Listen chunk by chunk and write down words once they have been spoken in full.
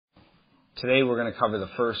Today we're going to cover the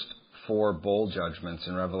first four bowl judgments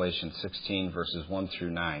in Revelation 16, verses 1 through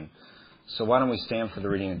 9. So why don't we stand for the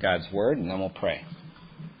reading of God's Word, and then we'll pray.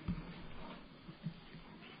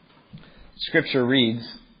 Scripture reads,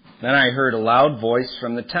 "Then I heard a loud voice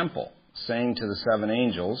from the temple, saying to the seven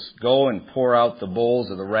angels, 'Go and pour out the bowls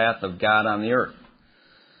of the wrath of God on the earth.'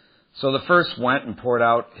 So the first went and poured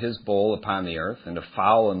out his bowl upon the earth, and a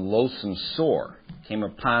foul and loathsome sore came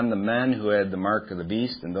upon the men who had the mark of the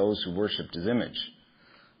beast and those who worshipped his image.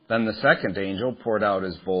 Then the second angel poured out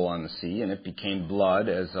his bowl on the sea, and it became blood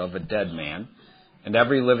as of a dead man, and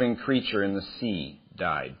every living creature in the sea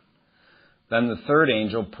died. Then the third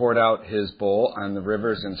angel poured out his bowl on the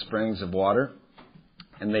rivers and springs of water,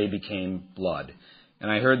 and they became blood. And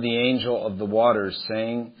I heard the angel of the waters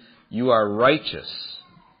saying, 'You are righteous,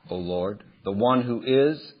 O Lord, the one who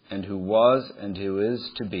is, and who was, and who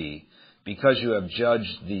is to be, because you have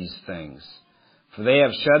judged these things. For they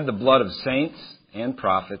have shed the blood of saints and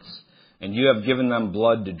prophets, and you have given them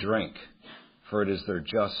blood to drink, for it is their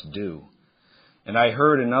just due.' And I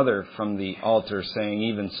heard another from the altar saying,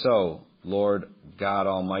 'Even so, Lord God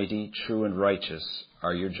Almighty, true and righteous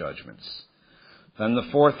are your judgments.' Then the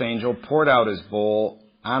fourth angel poured out his bowl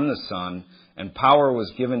on the sun, and power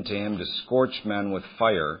was given to him to scorch men with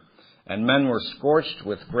fire. And men were scorched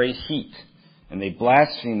with great heat, and they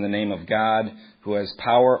blasphemed the name of God, who has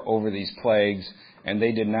power over these plagues, and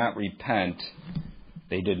they did not repent.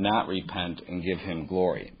 They did not repent and give him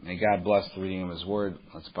glory." May God bless the reading of his word.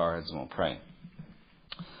 Let's bow our heads and we'll pray.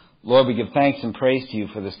 Lord, we give thanks and praise to you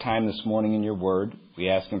for this time this morning in your word. We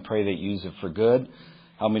ask and pray that you use it for good.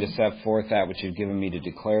 Help me to set forth that which you've given me to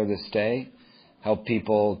declare this day. Help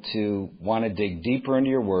people to want to dig deeper into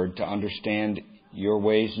your word, to understand your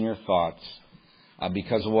ways and your thoughts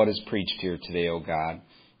because of what is preached here today, O God.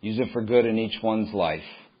 Use it for good in each one's life.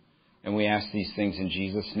 And we ask these things in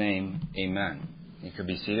Jesus' name. Amen. You could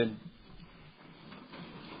be seated.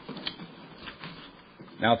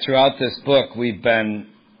 Now, throughout this book,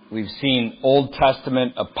 we've seen Old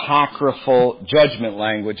Testament apocryphal judgment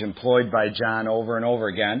language employed by John over and over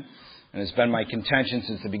again. And it's been my contention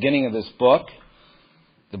since the beginning of this book.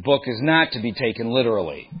 The book is not to be taken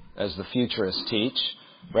literally, as the futurists teach.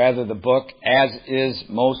 Rather, the book, as is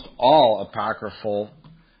most all apocryphal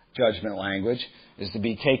judgment language, is to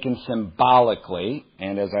be taken symbolically.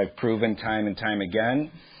 And as I've proven time and time again,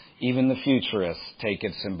 even the futurists take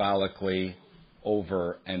it symbolically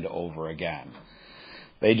over and over again.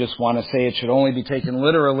 They just want to say it should only be taken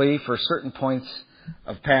literally for certain points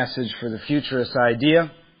of passage for the futurist idea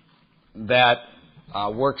that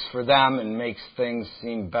works for them and makes things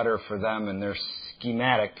seem better for them in their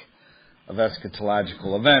schematic of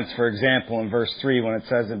eschatological events. For example, in verse 3, when it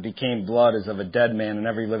says it became blood as of a dead man and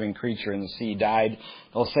every living creature in the sea died,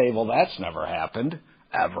 they'll say, well, that's never happened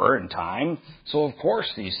ever in time, so of course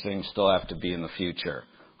these things still have to be in the future.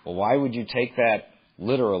 Well, why would you take that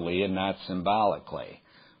literally and not symbolically,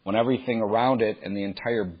 when everything around it and the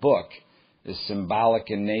entire book is symbolic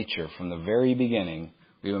in nature from the very beginning?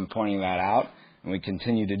 We've been pointing that out, and we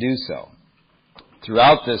continue to do so.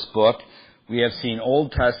 Throughout this book, we have seen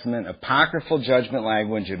Old Testament apocryphal judgment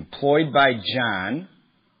language employed by John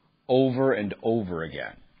over and over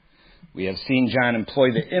again. We have seen John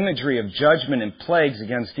employ the imagery of judgment and plagues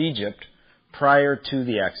against Egypt prior to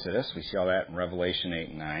the Exodus. We see all that in Revelation 8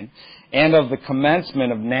 and 9. And of the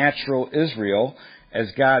commencement of natural Israel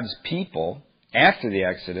as God's people after the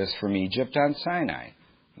Exodus from Egypt on Sinai.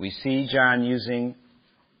 We see John using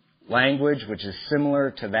language which is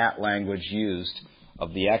similar to that language used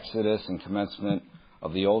of the Exodus and commencement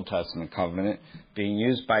of the Old Testament covenant being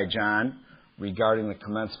used by John regarding the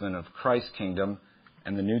commencement of Christ's kingdom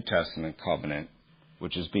and the New Testament covenant,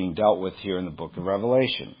 which is being dealt with here in the book of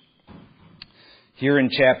Revelation. Here in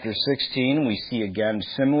chapter 16, we see again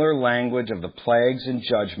similar language of the plagues and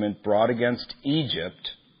judgment brought against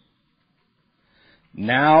Egypt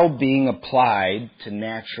now being applied to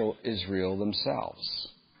natural Israel themselves.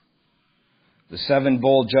 The seven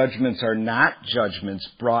bowl judgments are not judgments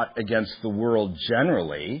brought against the world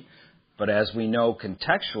generally, but as we know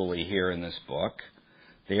contextually here in this book,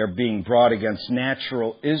 they are being brought against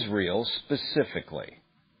natural Israel specifically.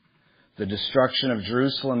 The destruction of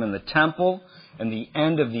Jerusalem and the temple and the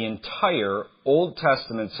end of the entire Old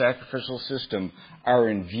Testament sacrificial system are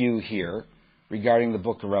in view here regarding the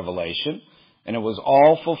book of Revelation, and it was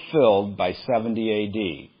all fulfilled by 70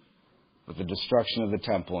 AD with the destruction of the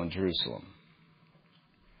temple in Jerusalem.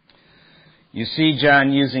 You see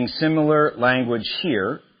John using similar language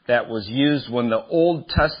here that was used when the Old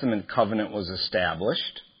Testament covenant was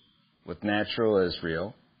established with natural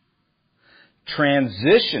Israel,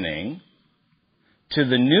 transitioning to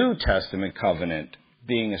the New Testament covenant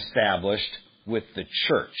being established with the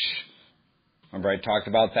church. Remember I talked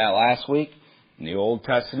about that last week? In the Old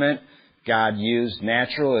Testament, God used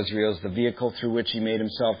natural Israel as the vehicle through which He made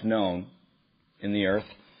Himself known in the earth.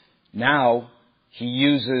 Now, He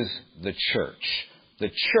uses the church.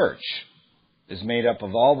 The church is made up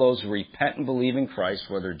of all those who repent and believe in Christ,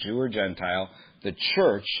 whether Jew or Gentile. The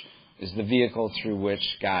church is the vehicle through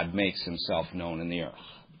which God makes Himself known in the earth.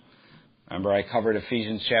 Remember, I covered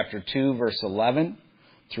Ephesians chapter 2, verse 11,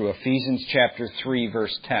 through Ephesians chapter 3,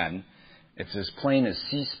 verse 10. It's as plain as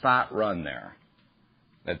C-spot run there,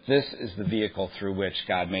 that this is the vehicle through which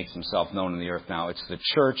God makes Himself known in the earth now. It's the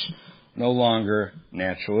church, no longer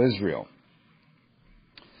natural Israel.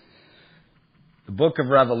 The book of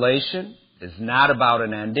Revelation is not about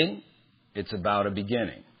an ending, it's about a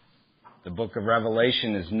beginning. The book of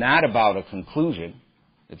Revelation is not about a conclusion,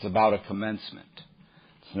 it's about a commencement.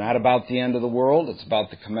 It's not about the end of the world, it's about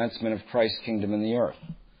the commencement of Christ's kingdom in the earth.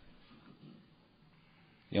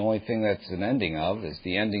 The only thing that's an ending of is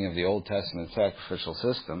the ending of the Old Testament sacrificial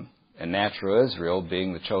system, and natural Israel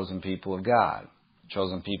being the chosen people of God. The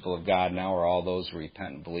chosen people of God now are all those who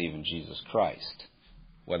repent and believe in Jesus Christ,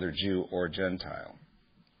 whether Jew or Gentile.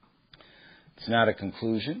 It's not a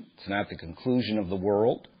conclusion. It's not the conclusion of the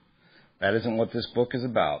world. That isn't what this book is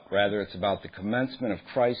about. Rather, it's about the commencement of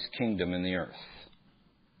Christ's kingdom in the earth.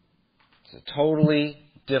 It's a totally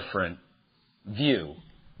different view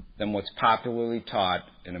than what's popularly taught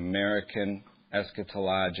in American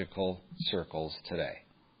eschatological circles today.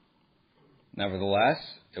 Nevertheless,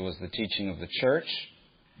 it was the teaching of the church.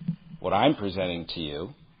 What I'm presenting to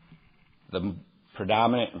you, the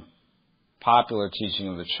predominant and popular teaching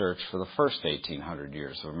of the church for the first 1,800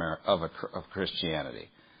 years of Christianity.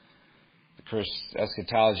 The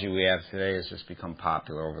eschatology we have today has just become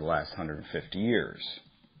popular over the last 150 years.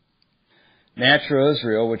 Natural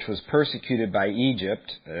Israel, which was persecuted by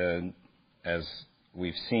Egypt, as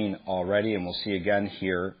we've seen already and we'll see again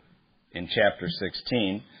here in chapter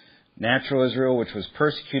 16, natural Israel, which was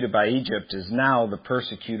persecuted by Egypt, is now the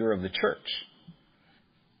persecutor of the church.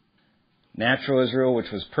 Natural Israel,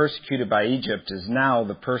 which was persecuted by Egypt, is now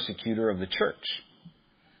the persecutor of the church.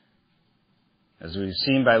 As we've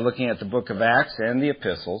seen by looking at the book of Acts and the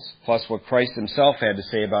epistles, plus what Christ Himself had to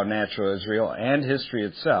say about natural Israel and history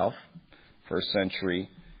itself, first century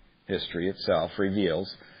history itself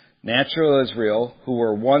reveals, natural Israel, who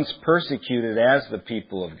were once persecuted as the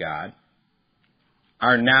people of God,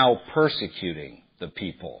 are now persecuting the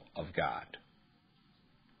people of God.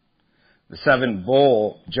 The 7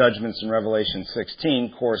 bowl judgments in Revelation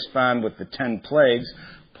 16 correspond with the 10 plagues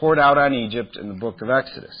poured out on Egypt in the book of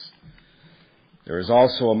Exodus. There is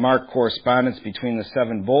also a marked correspondence between the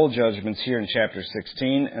 7 bowl judgments here in chapter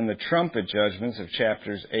 16 and the trumpet judgments of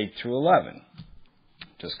chapters 8 through 11.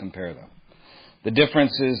 Just compare them. The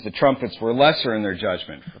difference is the trumpets were lesser in their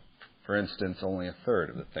judgment. For instance, only a third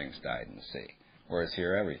of the things died in the sea, whereas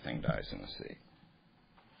here everything dies in the sea.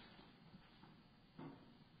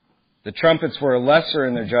 The trumpets were lesser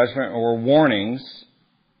in their judgment, or were warnings.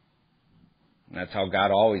 And that's how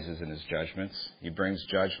God always is in His judgments. He brings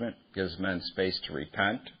judgment, gives men space to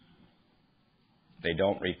repent. If they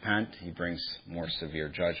don't repent, He brings more severe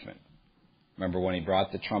judgment. Remember when He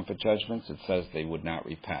brought the trumpet judgments, it says they would not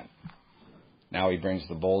repent. Now He brings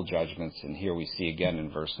the bowl judgments, and here we see again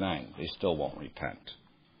in verse 9, they still won't repent.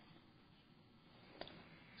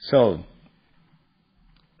 So,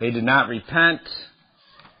 they did not repent.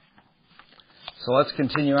 So let's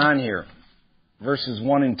continue on here. Verses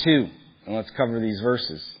 1 and 2. And let's cover these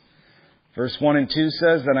verses. Verse 1 and 2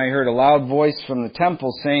 says, Then I heard a loud voice from the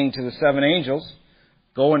temple saying to the 7 angels,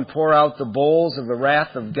 Go and pour out the bowls of the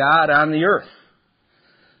wrath of God on the earth.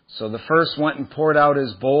 So the first went and poured out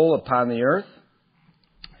his bowl upon the earth,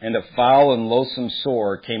 and a foul and loathsome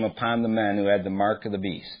sore came upon the men who had the mark of the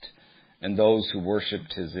beast, and those who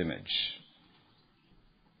worshipped his image.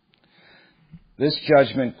 This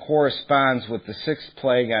judgment corresponds with the 6th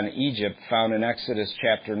plague on Egypt found in Exodus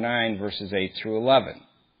chapter 9, verses 8 through 11,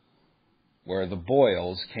 where the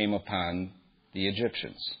boils came upon the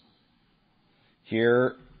Egyptians.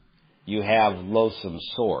 Here you have loathsome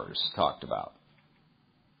sores talked about.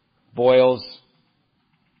 Boils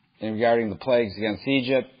in regarding the plagues against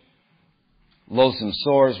Egypt, loathsome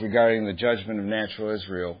sores regarding the judgment of natural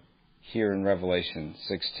Israel here in Revelation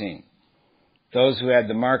 16. Those who had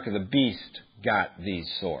the mark of the beast got these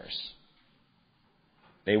sores.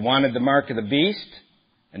 They wanted the mark of the beast,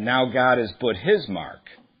 and now God has put His mark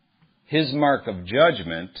of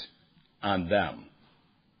judgment, on them.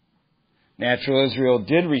 Natural Israel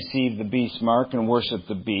did receive the beast mark and worship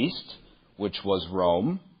the beast, which was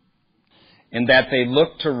Rome. in that they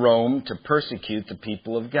looked to Rome to persecute the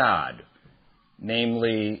people of God,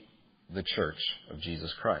 namely the church of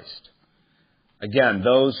Jesus Christ. Again,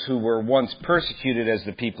 those who were once persecuted as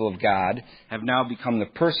the people of God have now become the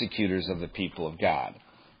persecutors of the people of God.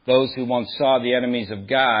 Those who once saw the enemies of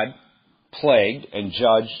God plagued and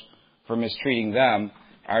judged for mistreating them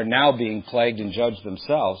are now being plagued and judged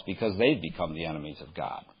themselves because they've become the enemies of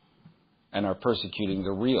God and are persecuting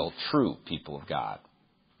the real, true people of God,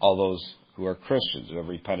 all those who are Christians, who have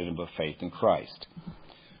repented and put faith in Christ.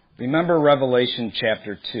 Remember Revelation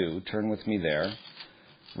chapter 2. Turn with me there.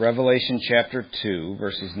 Revelation chapter 2,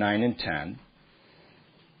 verses 9 and 10.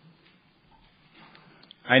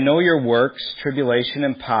 I know your works, tribulation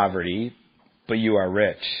and poverty, but you are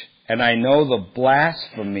rich. And I know the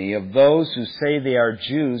blasphemy of those who say they are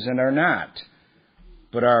Jews and are not,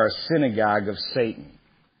 but are a synagogue of Satan.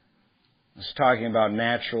 It's talking about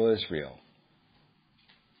natural Israel.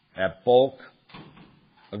 That bulk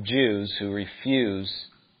of Jews who refuse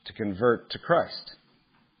to convert to Christ.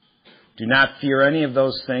 Do not fear any of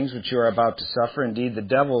those things which you are about to suffer. Indeed, the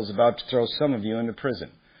devil is about to throw some of you into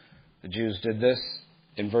prison. The Jews did this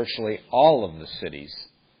in virtually all of the cities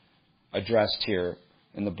addressed here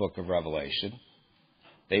in the book of Revelation.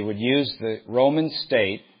 They would use the Roman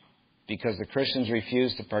state, because the Christians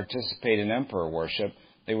refused to participate in emperor worship,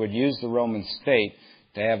 they would use the Roman state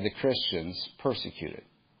to have the Christians persecuted.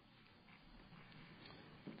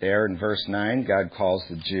 There in verse 9, God calls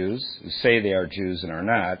the Jews, who say they are Jews and are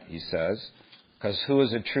not, he says, because who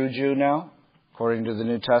is a true Jew now, according to the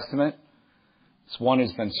New Testament? It's one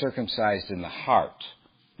who's been circumcised in the heart,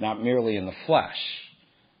 not merely in the flesh.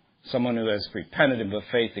 Someone who has repented and put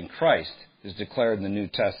faith in Christ is declared in the New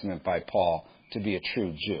Testament by Paul to be a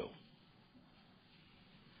true Jew.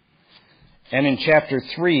 And in chapter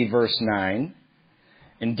 3, verse 9,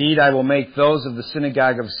 indeed, I will make those of the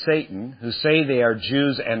synagogue of Satan, who say they are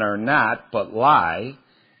Jews and are not, but lie.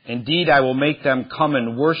 Indeed, I will make them come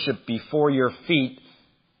and worship before your feet,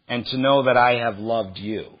 and to know that I have loved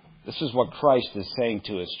you. This is what Christ is saying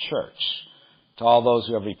to his church, to all those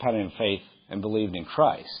who have repented in faith and believed in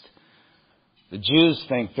Christ. The Jews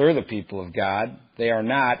think they're the people of God. They are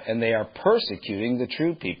not, and they are persecuting the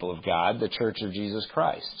true people of God, the church of Jesus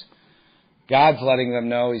Christ. God's letting them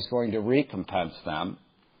know he's going to recompense them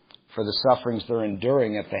for the sufferings they're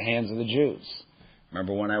enduring at the hands of the Jews.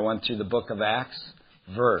 Remember when I went through the book of Acts?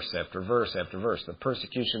 Verse after verse after verse. The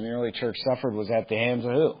persecution the early church suffered was at the hands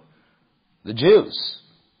of who? The Jews.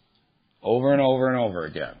 Over and over and over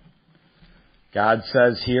again. God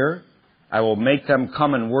says here, I will make them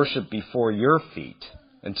come and worship before your feet,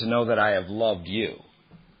 and to know that I have loved you.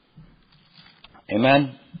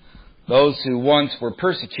 Amen? Those who once were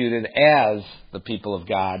persecuted as the people of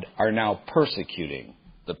God are now persecuting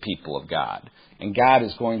the people of God. And God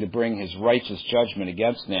is going to bring his righteous judgment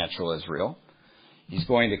against natural Israel. He's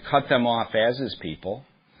going to cut them off as his people,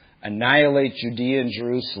 annihilate Judea and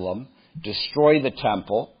Jerusalem, destroy the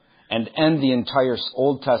temple, and end the entire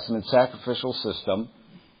Old Testament sacrificial system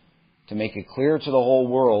to make it clear to the whole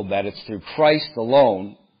world that it's through Christ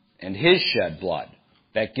alone and his shed blood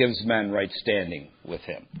that gives men right standing with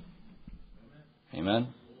him. Amen?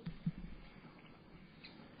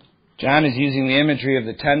 John is using the imagery of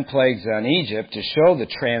the 10 plagues on Egypt to show the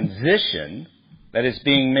transition that is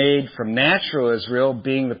being made from natural Israel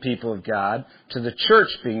being the people of God to the church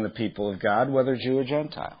being the people of God, whether Jew or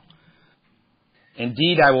Gentile.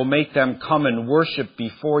 Indeed, I will make them come and worship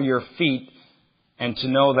before your feet, and to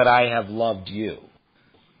know that I have loved you.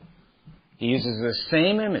 He uses the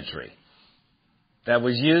same imagery that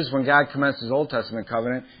was used when God commenced his Old Testament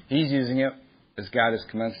covenant. He's using it as God has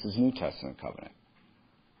commenced his New Testament covenant.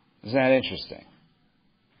 Isn't that interesting?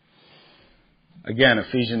 Again,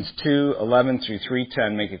 Ephesians 2:11 through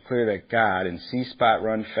 3:10 make it clear that God, in C-spot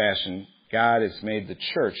run fashion, God has made the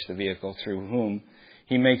church the vehicle through whom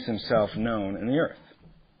he makes himself known in the earth.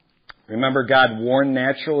 Remember, God warned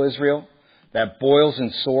natural Israel that boils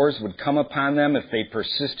and sores would come upon them if they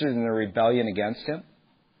persisted in their rebellion against him.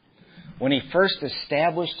 When he first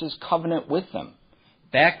established his covenant with them,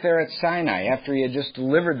 back there at Sinai, after he had just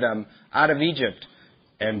delivered them out of Egypt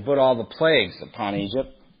and put all the plagues upon Egypt,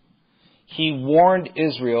 he warned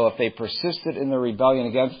Israel if they persisted in their rebellion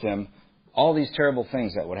against him, all these terrible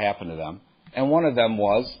things that would happen to them. And one of them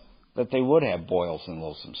was that they would have boils and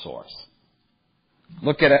loathsome sores.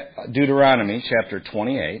 Look at Deuteronomy chapter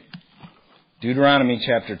 28. Deuteronomy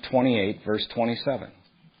chapter 28, verse 27.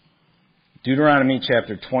 Deuteronomy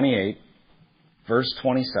chapter 28, verse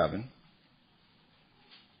 27.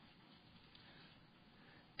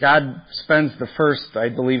 God spends the first, I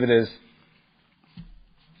believe it is,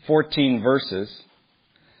 14 verses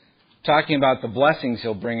talking about the blessings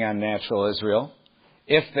he'll bring on natural Israel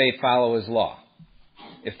if they follow his law.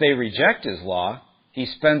 If they reject his law, he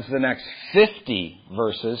spends the next 50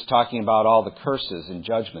 verses talking about all the curses and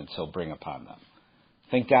judgments he'll bring upon them.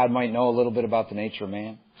 Think God might know a little bit about the nature of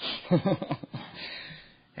man?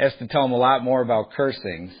 Has to tell him a lot more about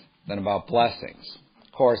cursings than about blessings.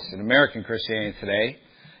 Of course, in American Christianity today,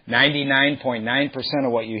 99.9%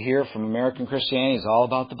 of what you hear from American Christianity is all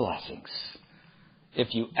about the blessings.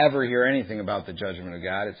 If you ever hear anything about the judgment of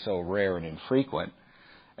God, it's so rare and infrequent.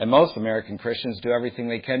 And most American Christians do everything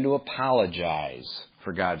they can to apologize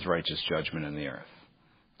for God's righteous judgment in the earth.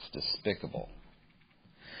 It's despicable.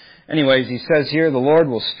 Anyways, he says here, the Lord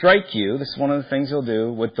will strike you, this is one of the things he'll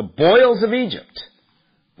do, with the boils of Egypt,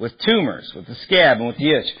 with tumors, with the scab, and with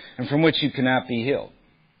the itch, and from which you cannot be healed.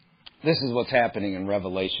 This is what's happening in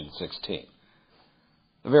Revelation 16.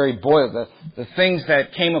 The very boil, the things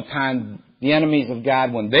that came upon the enemies of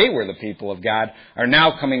God when they were the people of God are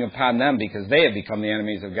now coming upon them because they have become the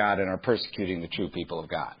enemies of God and are persecuting the true people of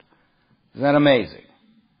God. Isn't that amazing?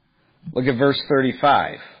 Look at verse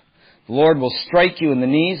 35. The Lord will strike you in the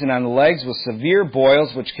knees and on the legs with severe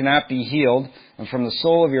boils which cannot be healed, and from the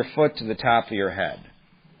sole of your foot to the top of your head.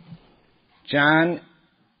 John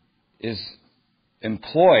is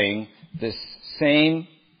employing this same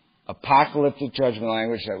apocalyptic judgment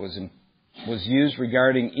language that was used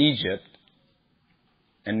regarding Egypt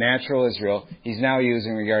and natural Israel. He's now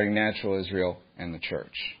using regarding natural Israel and the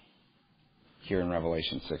church here in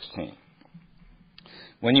Revelation 16.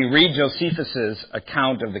 When you read Josephus'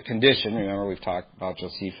 account of the condition, remember we've talked about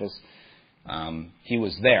Josephus, he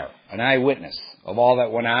was there, an eyewitness of all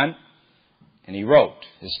that went on, and he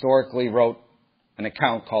historically wrote an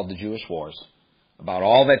account called the Jewish Wars about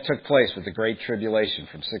all that took place with the Great Tribulation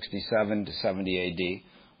from 67 to 70 A.D.,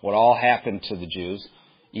 what all happened to the Jews,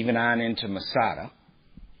 even on into Masada.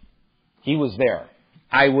 He was there,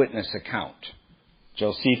 eyewitness account,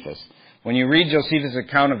 Josephus. When you read Josephus'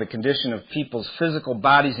 account of the condition of people's physical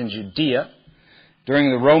bodies in Judea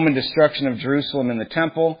during the Roman destruction of Jerusalem and the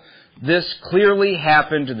temple, this clearly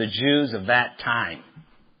happened to the Jews of that time.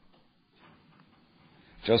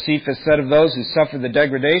 Josephus said of those who suffered the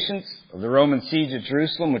degradations of the Roman siege of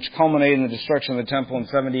Jerusalem, which culminated in the destruction of the temple in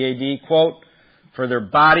 70 A.D., quote, "For their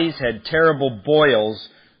bodies had terrible boils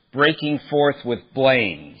breaking forth with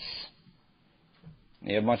blains."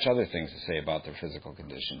 He had much other things to say about their physical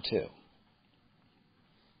condition, too.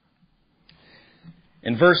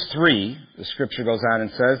 In verse 3, the scripture goes on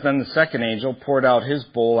and says, "Then the second angel poured out his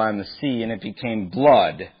bowl on the sea, and it became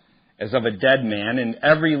blood, as of a dead man, and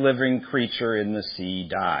every living creature in the sea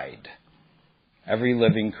died." Every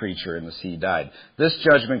living creature in the sea died. This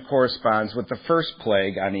judgment corresponds with the first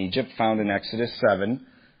plague on Egypt found in Exodus 7,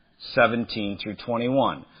 17 through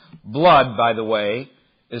 21. Blood, by the way,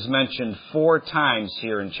 is mentioned 4 times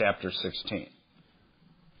here in chapter 16.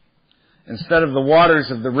 Instead of the waters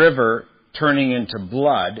of the river turning into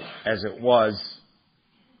blood, as it was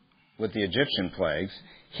with the Egyptian plagues,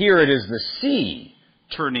 here it is the sea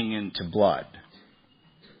turning into blood.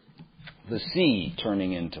 The sea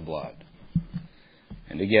turning into blood.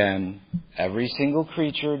 And again, every single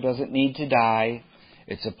creature doesn't need to die.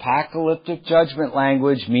 It's apocalyptic judgment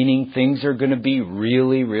language, meaning things are going to be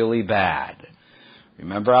really, really bad.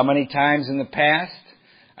 Remember how many times in the past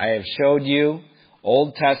I have showed you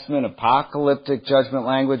Old Testament apocalyptic judgment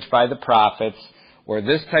language by the prophets where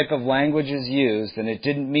this type of language is used, and it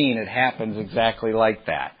didn't mean it happens exactly like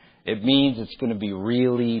that. It means it's going to be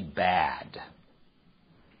really bad.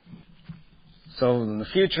 So the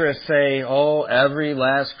futurists say, oh, every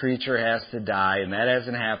last creature has to die, and that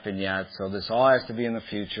hasn't happened yet, so this all has to be in the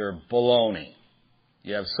future. Baloney.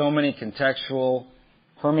 You have so many contextual,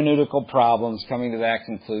 hermeneutical problems coming to that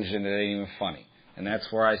conclusion, it ain't even funny. And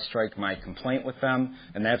that's where I strike my complaint with them,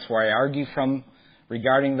 and that's where I argue from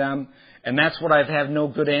regarding them, and that's what I've had no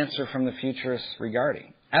good answer from the futurists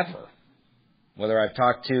regarding, ever. Whether I've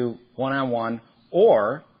talked to one-on-one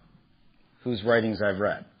or whose writings I've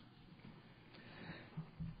read.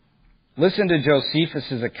 Listen to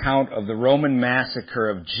Josephus' account of the Roman massacre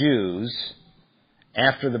of Jews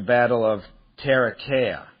after the Battle of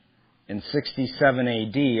Tarichaea in 67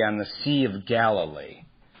 A.D. on the Sea of Galilee.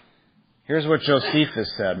 Here's what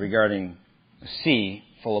Josephus said regarding a sea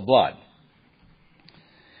full of blood.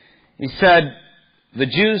 He said, "The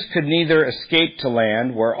Jews could neither escape to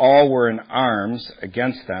land, where all were in arms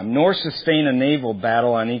against them, nor sustain a naval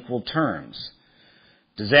battle on equal terms.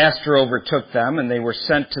 Disaster overtook them, and they were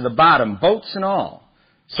sent to the bottom, boats and all.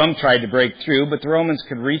 Some tried to break through, but the Romans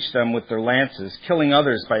could reach them with their lances, killing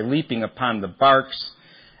others by leaping upon the barks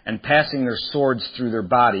and passing their swords through their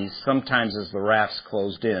bodies, sometimes as the rafts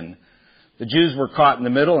closed in, The Jews were caught in the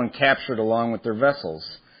middle and captured along with their vessels.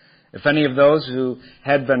 If any of those who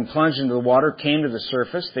had been plunged into the water came to the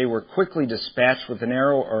surface, they were quickly dispatched with an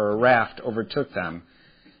arrow or a raft overtook them.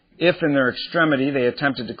 If in their extremity they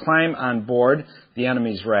attempted to climb on board the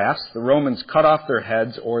enemy's rafts, the Romans cut off their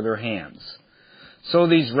heads or their hands. So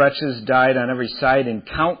these wretches died on every side in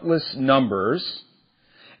countless numbers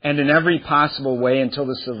and in every possible way until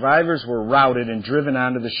the survivors were routed and driven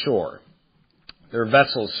onto the shore, their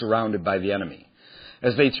vessels surrounded by the enemy.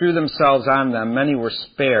 As they threw themselves on them, many were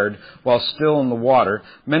spared while still in the water.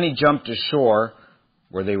 Many jumped ashore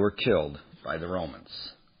where they were killed by the Romans.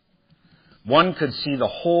 One could see the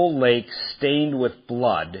whole lake stained with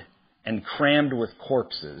blood and crammed with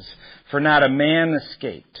corpses, for not a man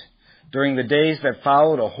escaped. During the days that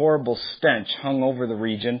followed, a horrible stench hung over the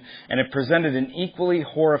region, and it presented an equally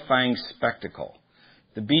horrifying spectacle.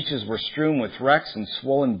 The beaches were strewn with wrecks and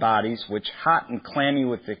swollen bodies, which, hot and clammy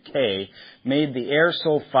with decay, made the air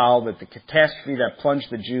so foul that the catastrophe that plunged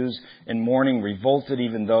the Jews in mourning revolted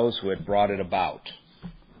even those who had brought it about.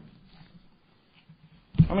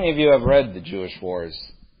 How many of you have read The Jewish Wars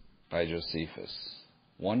by Josephus?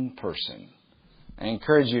 One person. I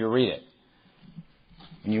encourage you to read it.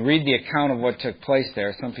 When you read the account of what took place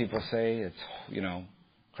there, some people say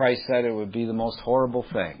Christ said it would be the most horrible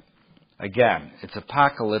thing. Again, it's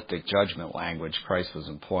apocalyptic judgment language Christ was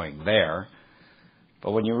employing there.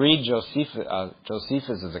 But when you read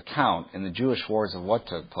Josephus' account in the Jewish Wars of what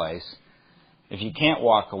took place, if you can't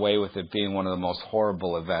walk away with it being one of the most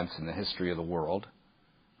horrible events in the history of the world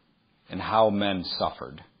and how men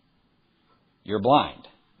suffered, you're blind.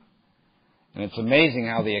 And it's amazing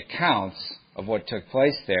how the accounts of what took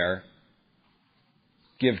place there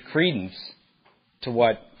give credence to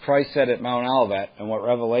what Christ said at Mount Olivet and what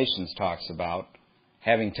Revelations talks about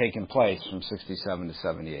having taken place from 67 to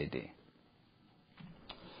 70 AD.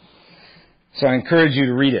 So I encourage you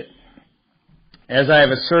to read it. As I have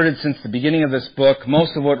asserted since the beginning of this book,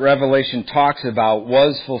 most of what Revelation talks about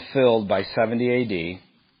was fulfilled by 70 AD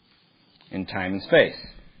in time and space.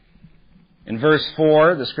 In verse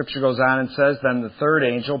 4, the scripture goes on and says, Then the third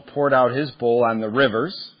angel poured out his bowl on the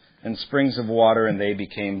rivers and springs of water, and they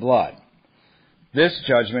became blood. This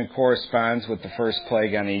judgment corresponds with the first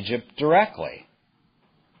plague on Egypt directly.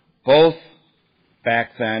 Both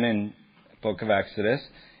back then in the book of Exodus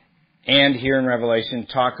and here in Revelation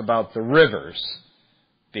talk about the rivers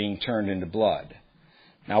being turned into blood.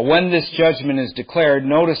 Now, when this judgment is declared,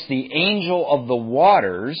 notice the angel of the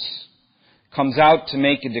waters comes out to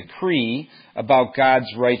make a decree about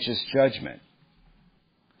God's righteous judgment.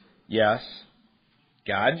 Yes,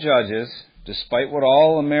 God judges, despite what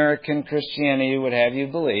all American Christianity would have you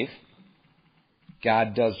believe.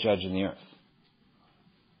 God does judge in the earth.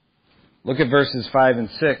 Look at verses 5 and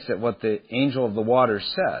 6 at what the angel of the waters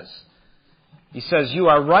says. He says, You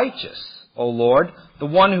are righteous, O Lord, the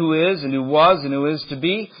one who is and who was and who is to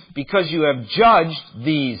be, because you have judged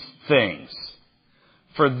these things.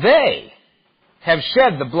 For they have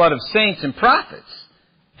shed the blood of saints and prophets,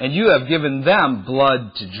 and you have given them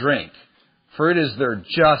blood to drink, for it is their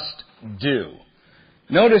just due.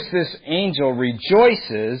 Notice this angel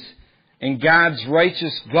rejoices in God's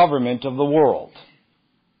righteous government of the world.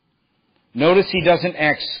 Notice he doesn't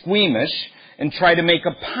act squeamish and try to make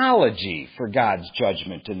apology for God's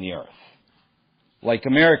judgment in the earth, like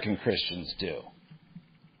American Christians do.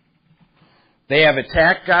 They have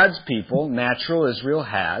attacked God's people, natural Israel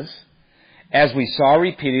has, as we saw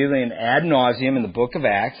repeatedly and ad nauseum in the book of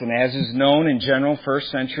Acts, and as is known in general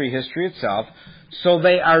first century history itself, so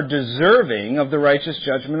they are deserving of the righteous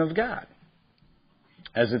judgment of God.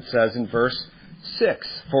 As it says in verse 6,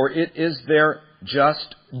 for it is their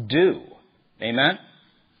just due. Amen?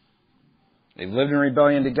 They've lived in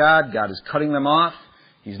rebellion to God. God is cutting them off.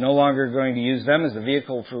 He's no longer going to use them as the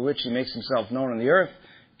vehicle through which he makes himself known on the earth.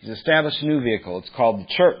 He's established a new vehicle. It's called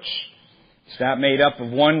the church. It's not made up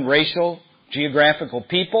of one racial, geographical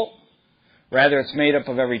people. Rather, it's made up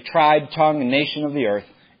of every tribe, tongue, and nation of the earth.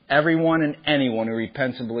 Everyone and anyone who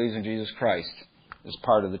repents and believes in Jesus Christ is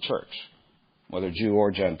part of the church, whether Jew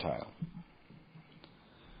or Gentile.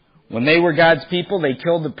 When they were God's people, they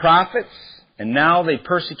killed the prophets, and now they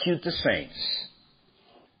persecute the saints,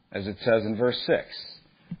 as it says in verse 6.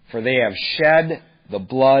 For they have shed the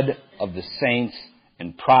blood of the saints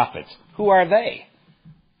and prophets. Who are they?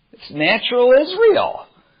 It's natural Israel.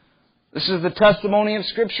 This is the testimony of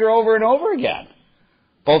Scripture over and over again,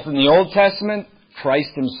 both in the Old Testament, Christ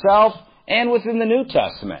himself, and within the New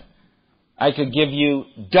Testament. I could give you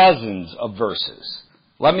dozens of verses.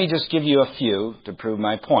 Let me just give you a few to prove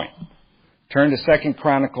my point. Turn to 2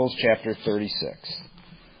 Chronicles chapter 36.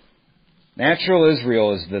 Natural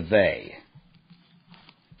Israel is the they.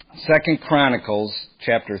 2 Chronicles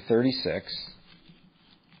chapter 36.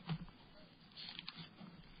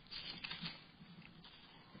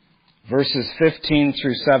 Verses 15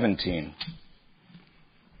 through 17.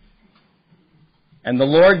 And the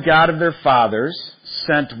Lord God of their fathers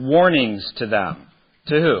sent warnings to them.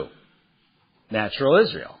 To who? Natural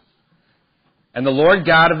Israel. And the Lord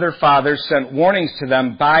God of their fathers sent warnings to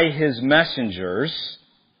them by his messengers,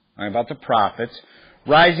 about the prophets,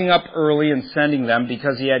 rising up early and sending them,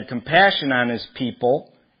 because he had compassion on his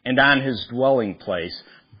people and on his dwelling place.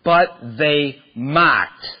 But they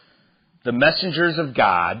mocked the messengers of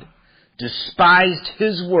God, despised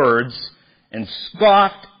his words, and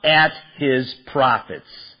scoffed at his prophets,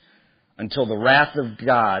 until the wrath of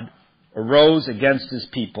God arose against his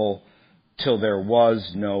people, till there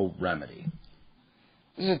was no remedy.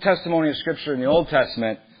 This is a testimony of Scripture in the Old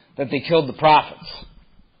Testament that they killed the prophets.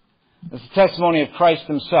 This is a testimony of Christ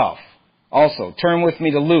himself. Also, turn with me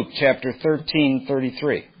to Luke chapter 13,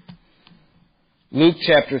 33. Luke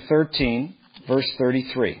chapter 13, verse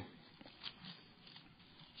 33.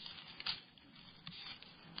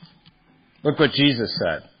 Look what Jesus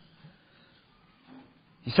said.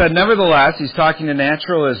 He said, nevertheless, he's talking to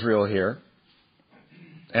natural Israel here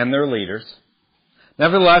and their leaders.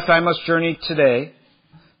 Nevertheless, I must journey today,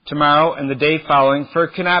 tomorrow, and the day following, for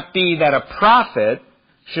it cannot be that a prophet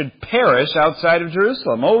should perish outside of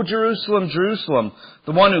Jerusalem. O Jerusalem, Jerusalem,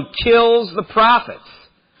 the one who kills the prophets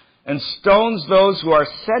and stones those who are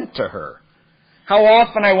sent to her. How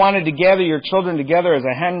often I wanted to gather your children together as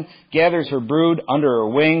a hen gathers her brood under her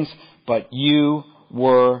wings, but you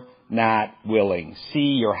were not willing. See,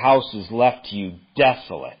 your house is left to you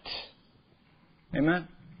desolate. Amen?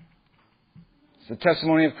 It's the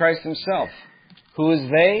testimony of Christ himself. Who is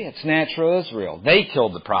they? It's natural Israel. They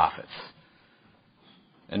killed the prophets.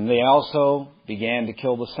 And they also began to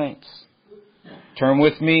kill the saints. Turn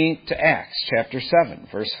with me to Acts chapter 7,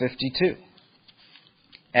 verse 52.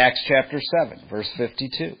 Acts chapter 7, verse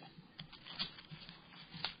 52.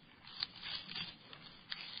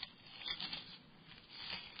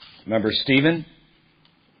 Remember Stephen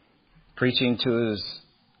preaching to his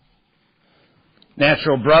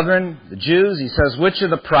natural brethren, the Jews? He says, which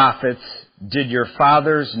of the prophets did your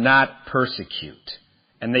fathers not persecute?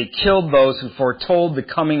 And they killed those who foretold the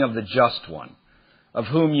coming of the just one, of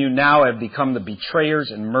whom you now have become the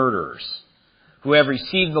betrayers and murderers, who have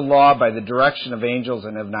received the law by the direction of angels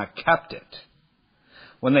and have not kept it.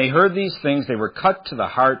 When they heard these things, they were cut to the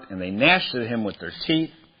heart, and they gnashed at him with their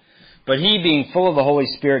teeth. But he, being full of the Holy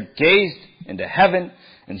Spirit, gazed into heaven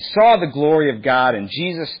and saw the glory of God and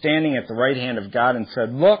Jesus standing at the right hand of God, and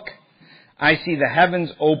said, look, I see the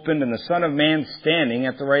heavens opened and the Son of Man standing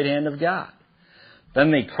at the right hand of God. Then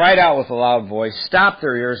they cried out with a loud voice, stopped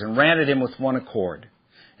their ears, and ran at him with one accord.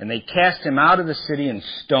 And they cast him out of the city and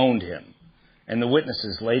stoned him. And the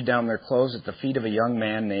witnesses laid down their clothes at the feet of a young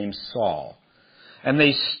man named Saul. And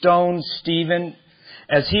they stoned Stephen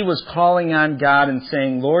as he was calling on God and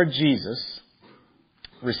saying, Lord Jesus,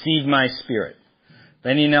 receive my spirit.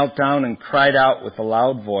 Then he knelt down and cried out with a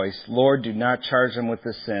loud voice, Lord, do not charge them with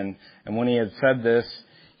this sin. And when he had said this,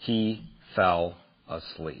 he fell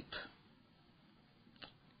asleep.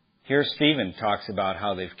 Here Stephen talks about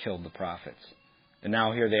how they've killed the prophets. And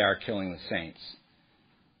now here they are killing the saints.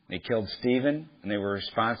 They killed Stephen, and they were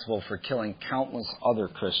responsible for killing countless other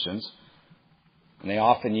Christians. And they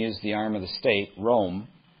often used the arm of the state, Rome,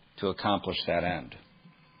 to accomplish that end.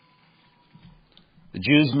 The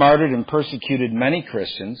Jews martyred and persecuted many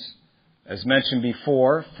Christians. As mentioned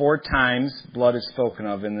before, 4 times blood is spoken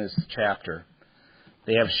of in this chapter.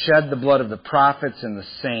 They have shed the blood of the prophets and the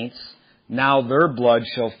saints. Now their blood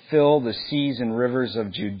shall fill the seas and rivers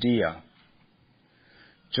of Judea.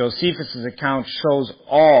 Josephus' account shows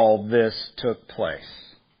all this took place.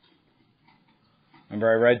 Remember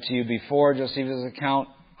I read to you before Josephus' account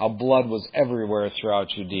how blood was everywhere throughout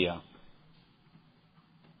Judea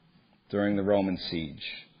during the Roman siege.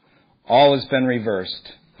 All has been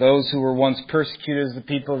reversed. Those who were once persecuted as the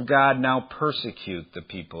people of God now persecute the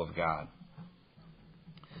people of God.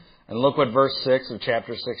 And look what verse 6 of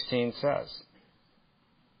chapter 16 says.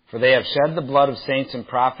 For they have shed the blood of saints and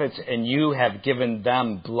prophets, and you have given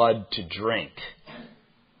them blood to drink.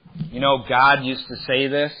 You know, God used to say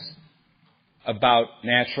this about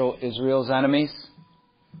natural Israel's enemies.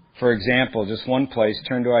 For example, just one place,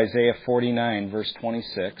 turn to Isaiah 49, verse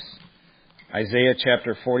 26. Isaiah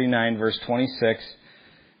chapter 49, verse 26.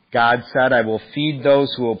 God said, I will feed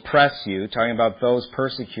those who oppress you, talking about those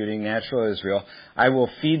persecuting natural Israel. I will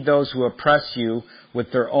feed those who oppress you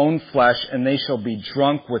with their own flesh, and they shall be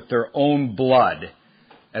drunk with their own blood,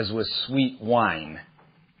 as with sweet wine.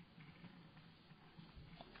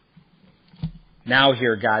 Now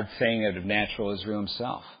hear God saying it of natural Israel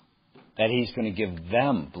himself, that he's going to give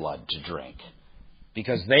them blood to drink,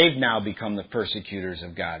 because they've now become the persecutors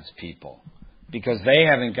of God's people, because they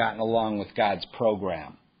haven't gotten along with God's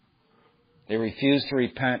program. They refuse to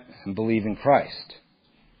repent and believe in Christ.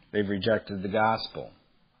 They've rejected the gospel.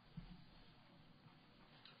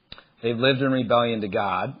 They've lived in rebellion to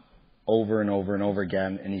God over and over and over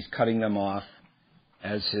again, and he's cutting them off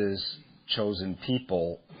as his chosen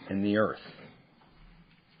people in the earth.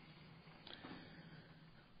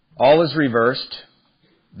 All is reversed.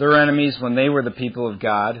 Their enemies, when they were the people of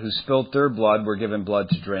God, who spilt their blood, were given blood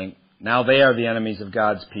to drink. Now they are the enemies of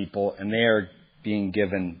God's people, and they are being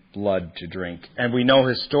given blood to drink. And we know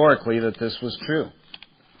historically that this was true.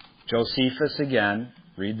 Josephus, again,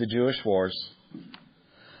 read the Jewish Wars,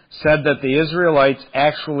 said that the Israelites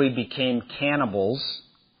actually became cannibals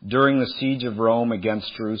during the siege of Rome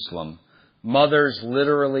against Jerusalem. Mothers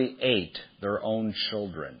literally ate their own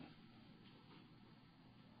children.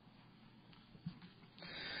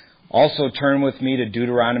 Also turn with me to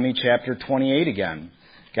Deuteronomy chapter 28 again.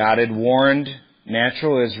 God had warned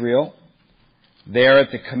natural Israel there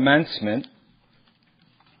at the commencement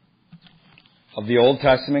of the Old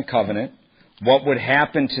Testament covenant what would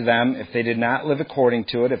happen to them if they did not live according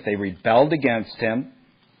to it, if they rebelled against him,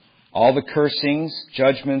 all the cursings,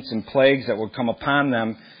 judgments, and plagues that would come upon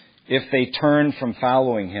them if they turned from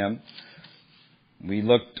following him. We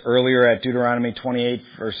looked earlier at Deuteronomy 28,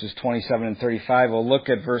 verses 27 and 35. We'll look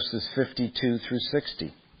at verses 52 through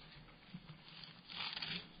 60.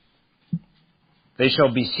 They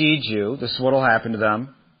shall besiege you. This is what will happen to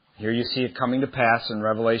them. Here you see it coming to pass in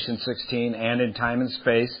Revelation 16 and in time and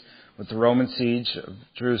space with the Roman siege of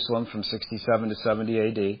Jerusalem from 67 to 70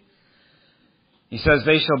 A.D. He says,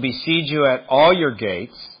 they shall besiege you at all your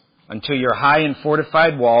gates until your high and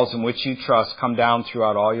fortified walls in which you trust come down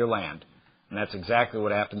throughout all your land. And that's exactly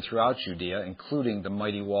what happened throughout Judea, including the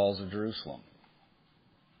mighty walls of Jerusalem.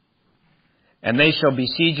 And they shall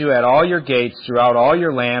besiege you at all your gates throughout all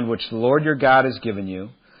your land, which the Lord your God has given you.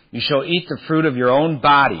 You shall eat the fruit of your own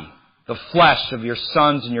body, the flesh of your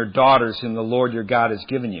sons and your daughters whom the Lord your God has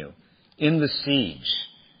given you, in the siege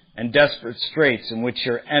and desperate straits in which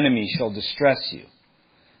your enemy shall distress you.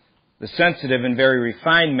 The sensitive and very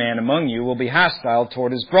refined man among you will be hostile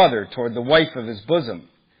toward his brother, toward the wife of his bosom,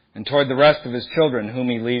 and toward the rest of his children whom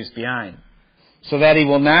he leaves behind, so that he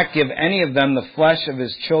will not give any of them the flesh of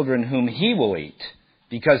his children whom he will eat,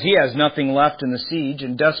 because he has nothing left in the siege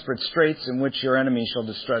and desperate straits in which your enemy shall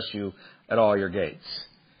distress you at all your gates.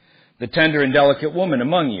 The tender and delicate woman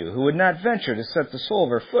among you, who would not venture to set the sole of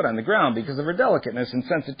her foot on the ground because of her delicateness and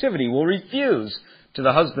sensitivity, will refuse to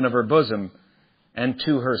the husband of her bosom and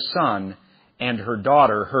to her son and her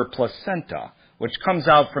daughter her placenta, which comes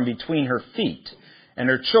out from between her feet, and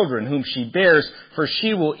her children whom she bears, for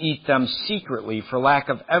she will eat them secretly for lack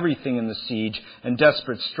of everything in the siege and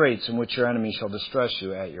desperate straits in which your enemy shall distress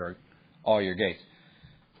you at all your gates.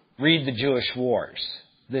 Read the Jewish wars.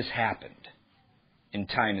 This happened in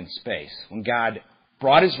time and space, when God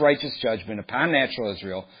brought his righteous judgment upon natural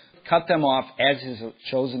Israel, cut them off as his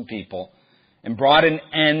chosen people, and brought an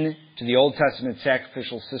end to the Old Testament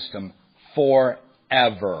sacrificial system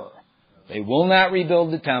forever. They will not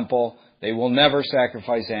rebuild the temple. They will never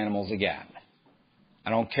sacrifice animals again.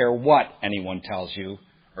 I don't care what anyone tells you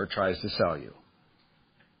or tries to sell you.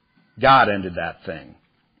 God ended that thing.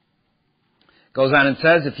 Goes on and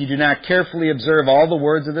says, if you do not carefully observe all the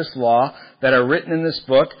words of this law that are written in this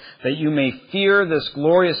book, that you may fear this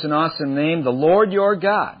glorious and awesome name, the Lord your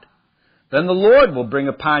God, then the Lord will bring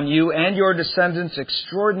upon you and your descendants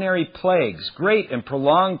extraordinary plagues, great and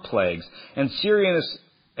prolonged plagues, and serious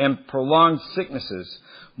and prolonged sicknesses.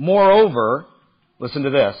 Moreover, listen to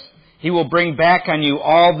this, he will bring back on you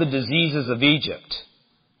all the diseases of Egypt,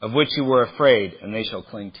 of which you were afraid, and they shall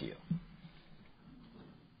cling to you.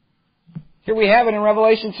 Here we have it in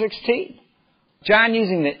Revelation 16. John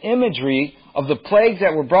using the imagery of the plagues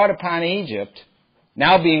that were brought upon Egypt,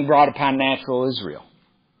 now being brought upon natural Israel.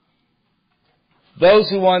 Those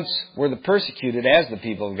who once were the persecuted as the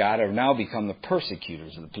people of God have now become the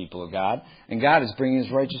persecutors of the people of God, and God is bringing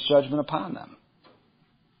his righteous judgment upon them.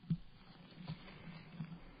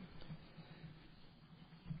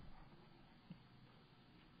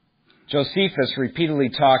 Josephus repeatedly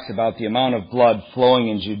talks about the amount of blood flowing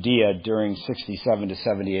in Judea during 67 to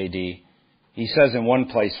 70 A.D. He says in one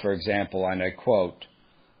place, for example, and I quote,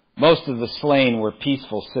 most of the slain were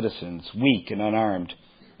peaceful citizens, weak and unarmed,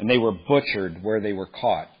 and they were butchered where they were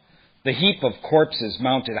caught. The heap of corpses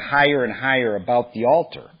mounted higher and higher about the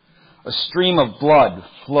altar. A stream of blood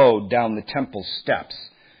flowed down the temple steps,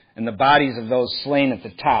 and the bodies of those slain at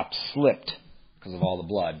the top slipped because of all the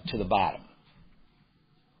blood, to the bottom.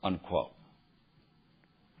 Unquote.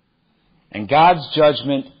 And God's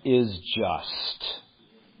judgment is just.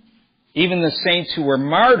 Even the saints who were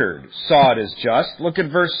martyred saw it as just. Look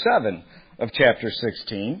at verse 7 of chapter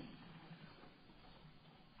 16.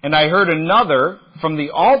 And I heard another from the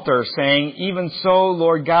altar saying, even so,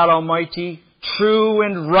 Lord God Almighty, true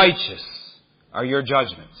and righteous are your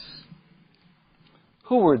judgments.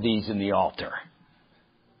 Who were these in the altar?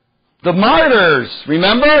 The martyrs,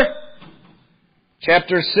 remember?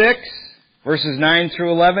 Chapter 6, verses 9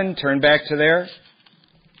 through 11. Turn back to there.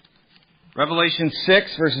 Revelation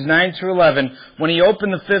 6, verses 9 through 11. When he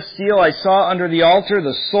opened the fifth seal, I saw under the altar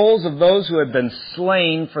the souls of those who had been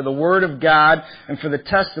slain for the word of God and for the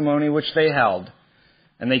testimony which they held.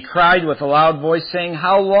 And they cried with a loud voice, saying,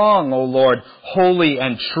 how long, O Lord, holy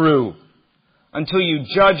and true, until you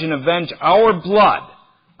judge and avenge our blood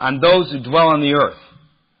on those who dwell on the earth?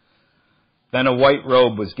 Then a white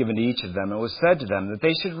robe was given to each of them. It was said to them that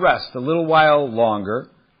they should rest a little while longer,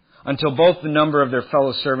 until both the number of their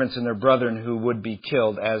fellow servants and their brethren who would be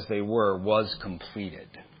killed as they were was completed.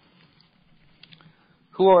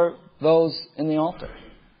 Who are those in the altar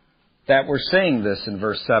that were saying this in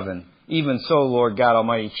verse 7? Even so, Lord God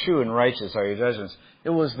Almighty, true and righteous are your judgments.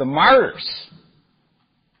 It was the martyrs,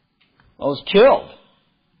 those killed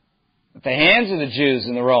at the hands of the Jews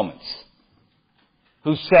and the Romans,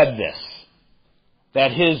 who said this,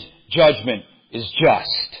 that his judgment is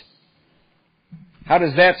just. How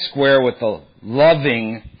does that square with the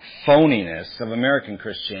loving phoniness of American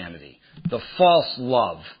Christianity? The false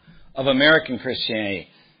love of American Christianity,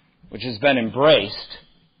 which has been embraced.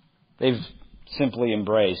 They've simply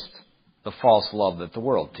embraced the false love that the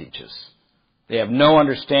world teaches. They have no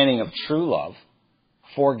understanding of true love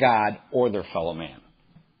for God or their fellow man.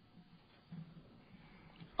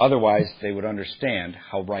 Otherwise, they would understand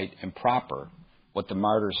how right and proper what the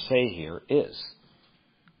martyrs say here is.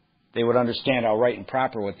 They would understand how right and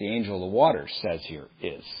proper what the angel of the waters says here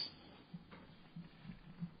is.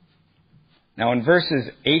 Now in verses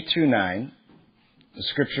 8 through 9, the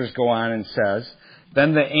scriptures go on and says,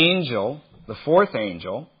 then the angel, the fourth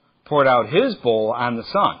angel, poured out his bowl on the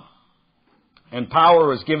sun, and power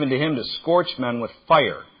was given to him to scorch men with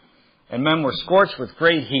fire. And men were scorched with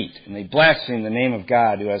great heat, and they blasphemed the name of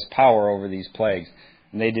God who has power over these plagues,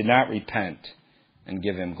 and they did not repent and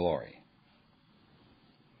give him glory.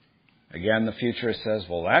 Again, the futurist says,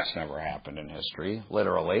 well, that's never happened in history,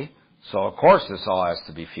 literally. So, of course, this all has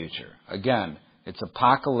to be future. Again, it's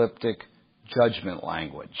apocalyptic judgment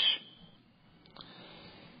language.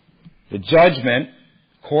 The judgment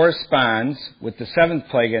corresponds with the seventh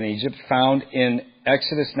plague in Egypt found in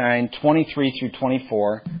Exodus 9, 23 through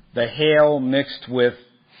 24, the hail mixed with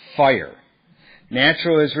fire.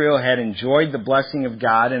 Natural Israel had enjoyed the blessing of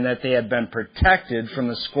God in that they had been protected from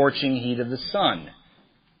the scorching heat of the sun.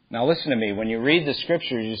 Now listen to me. When you read the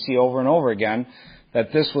scriptures, you see over and over again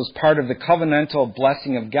that this was part of the covenantal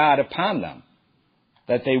blessing of God upon them.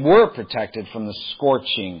 That they were protected from the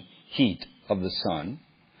scorching heat of the sun.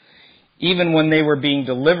 Even when they were being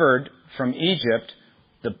delivered from Egypt,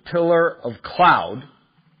 the pillar of cloud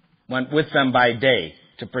went with them by day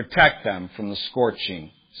to protect them from the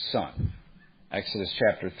scorching sun. Exodus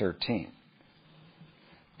chapter 13.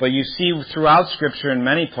 But you see throughout Scripture in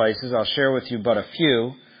many places, I'll share with you but a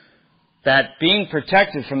few, that being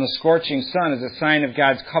protected from the scorching sun is a sign of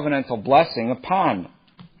God's covenantal blessing upon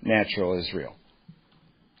natural Israel,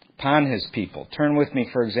 upon his people. Turn with me,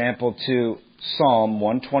 for example, to Psalm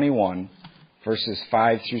 121, verses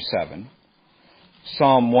 5 through 7.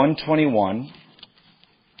 Psalm 121,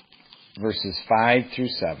 verses 5 through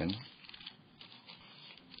 7.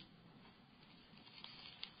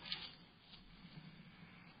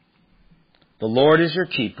 The Lord is your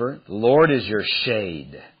keeper. The Lord is your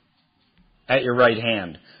shade at your right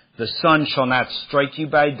hand. The sun shall not strike you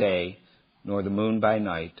by day, nor the moon by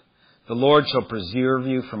night. The Lord shall preserve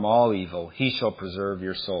you from all evil. He shall preserve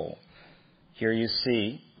your soul. Here you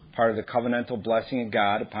see, part of the covenantal blessing of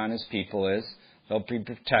God upon his people is they'll be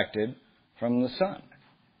protected from the sun.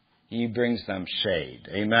 He brings them shade.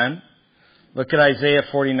 Amen? Look at Isaiah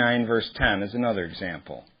 49, verse 10 as another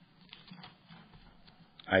example.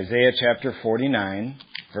 Isaiah chapter 49,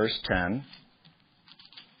 verse 10.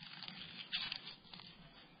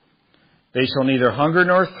 They shall neither hunger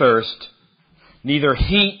nor thirst, neither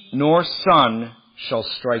heat nor sun shall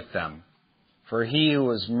strike them. For he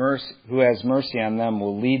who has mercy on them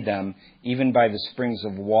will lead them, even by the springs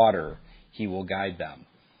of water he will guide them.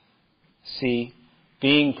 See,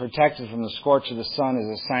 being protected from the scorch of the sun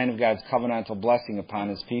is a sign of God's covenantal blessing upon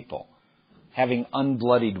his people. Having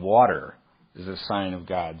unbloodied water is a sign of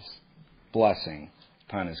God's blessing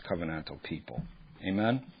upon his covenantal people.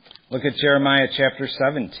 Amen? Look at Jeremiah chapter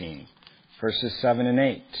 17, verses 7 and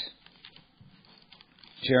 8.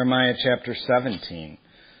 Jeremiah chapter 17,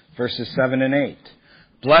 verses 7 and 8.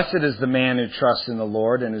 Blessed is the man who trusts in the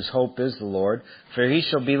Lord, and whose hope is the Lord. For he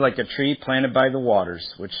shall be like a tree planted by the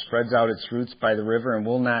waters, which spreads out its roots by the river, and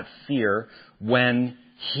will not fear when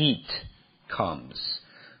heat comes.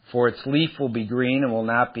 For its leaf will be green, and will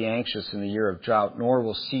not be anxious in the year of drought, nor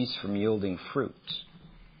will cease from yielding fruit.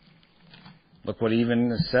 Look what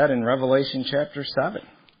even is said in Revelation chapter 7,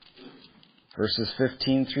 verses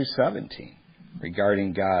 15 through 17,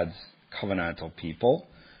 regarding God's covenantal people,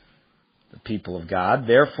 the people of God.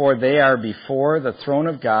 Therefore they are before the throne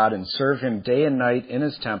of God, and serve him day and night in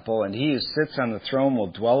his temple, and he who sits on the throne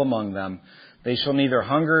will dwell among them. They shall neither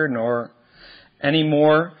hunger nor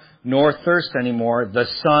thirst any more. The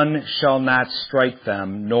sun shall not strike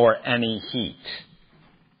them, nor any heat.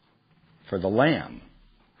 For the Lamb,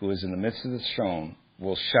 who is in the midst of the throne,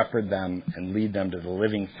 will shepherd them and lead them to the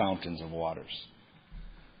living fountains of waters.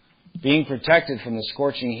 Being protected from the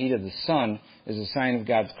scorching heat of the sun is a sign of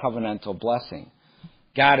God's covenantal blessing.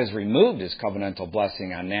 God has removed his covenantal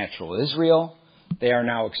blessing on natural Israel. They are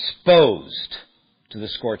now exposed to the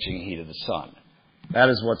scorching heat of the sun. That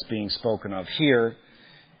is what's being spoken of here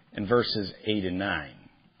in verses 8 and 9.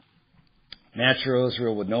 Natural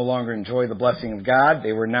Israel would no longer enjoy the blessing of God.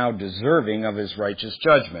 They were now deserving of his righteous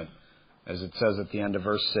judgment. As it says at the end of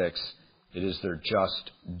verse 6, it is their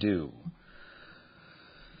just due.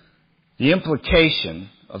 The implication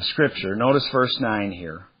of Scripture, notice verse 9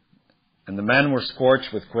 here. And the men were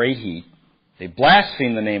scorched with great heat. They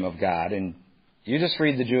blasphemed the name of God. And you just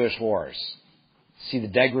read the Jewish wars. See the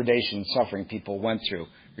degradation and suffering people went through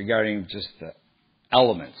regarding just the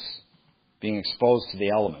elements, being exposed to the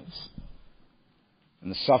elements,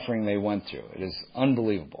 and the suffering they went through. It is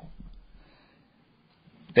unbelievable.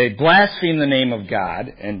 They blaspheme the name of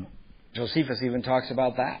God, and Josephus even talks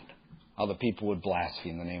about that, how the people would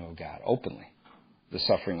blaspheme the name of God openly. The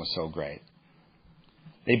suffering was so great.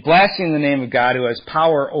 They blasphemed the name of God who has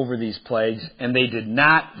power over these plagues, and they did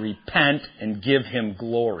not repent and give him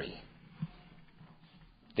glory.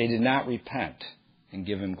 They did not repent and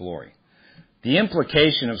give him glory. The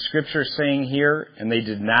implication of Scripture saying here, and they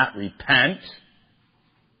did not repent,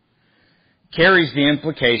 carries the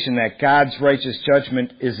implication that God's righteous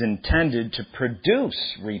judgment is intended to produce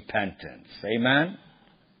repentance. Amen?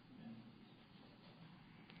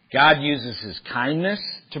 God uses his kindness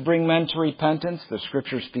to bring men to repentance. The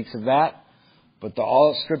Scripture speaks of that. But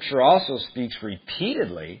the Scripture also speaks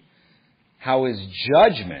repeatedly how his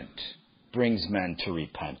judgment brings men to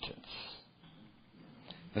repentance.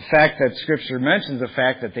 The fact that Scripture mentions the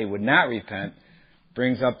fact that they would not repent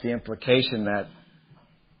brings up the implication that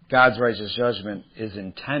God's righteous judgment is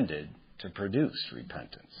intended to produce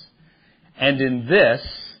repentance. And in this,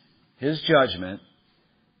 his judgment,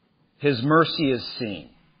 his mercy is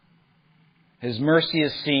seen. His mercy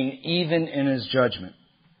is seen even in his judgment.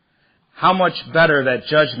 How much better that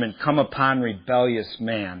judgment come upon rebellious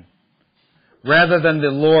man, rather than the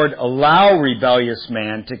Lord allow rebellious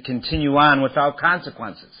man to continue on without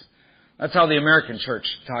consequences. That's how the American church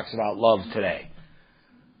talks about love today.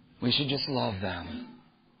 We should just love them.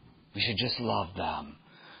 We should just love them.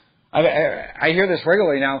 I hear this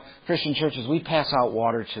regularly now. Christian churches, we pass out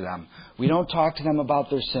water to them. We don't talk to them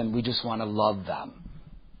about their sin. We just want to love them.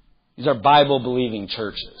 These are Bible-believing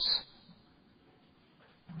churches.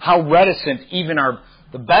 How reticent even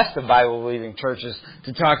the best of Bible-believing churches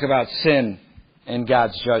to talk about sin and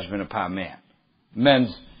God's judgment upon man.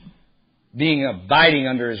 Men's abiding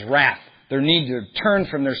under his wrath. Their need to turn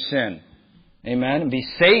from their sin. Amen? And be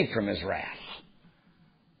saved from his wrath.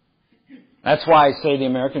 That's why I say the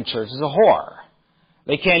American church is a whore.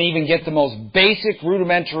 They can't even get the most basic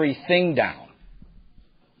rudimentary thing down.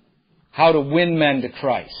 How to win men to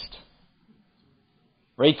Christ.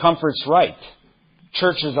 Ray Comfort's right.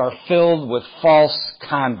 Churches are filled with false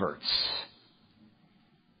converts.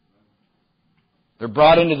 They're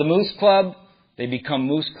brought into the Moose Club. They become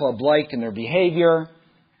Moose Club-like in their behavior.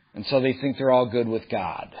 And so they think they're all good with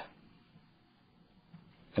God.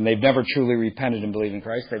 And they've never truly repented and believed in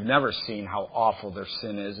Christ. They've never seen how awful their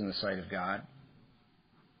sin is in the sight of God.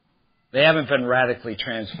 They haven't been radically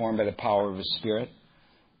transformed by the power of His Spirit.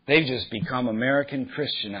 They've just become American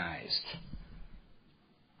Christianized,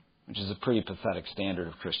 which is a pretty pathetic standard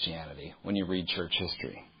of Christianity when you read church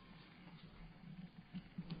history.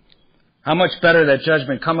 How much better that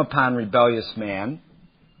judgment come upon rebellious man,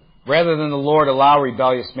 rather than the Lord allow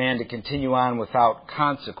rebellious man to continue on without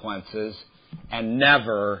consequences and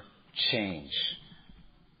never change.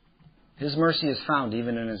 His mercy is found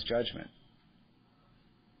even in his judgment.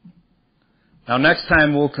 Now, next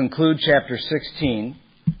time we'll conclude chapter 16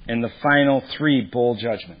 and the final 3 bowl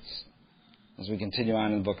judgments as we continue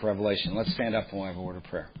on in the book of Revelation. Let's stand up and we'll have a word of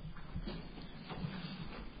prayer.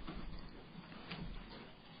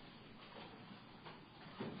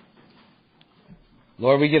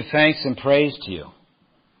 Lord, we give thanks and praise to you.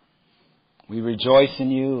 We rejoice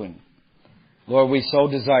in you, and Lord, we so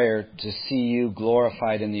desire to see you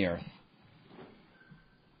glorified in the earth.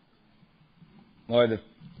 Lord, the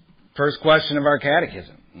first question of our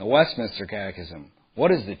catechism, the Westminster Catechism, what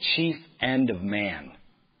is the chief end of man?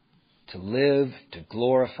 To live, to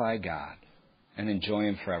glorify God, and enjoy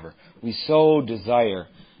Him forever. We so desire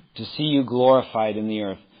to see you glorified in the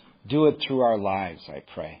earth. Do it through our lives, I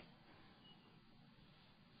pray.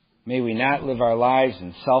 May we not live our lives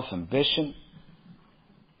in self-ambition,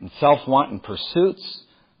 in self-wanton pursuits,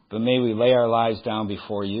 but may we lay our lives down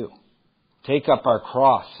before you. Take up our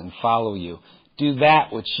cross and follow you. Do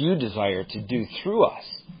that which you desire to do through us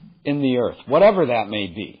in the earth, whatever that may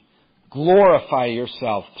be. Glorify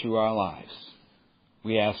yourself through our lives.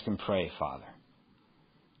 We ask and pray, Father.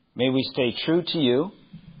 May we stay true to you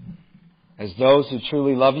as those who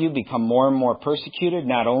truly love you become more and more persecuted,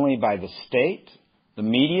 not only by the state, the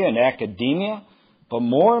media, and academia, but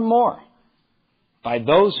more and more by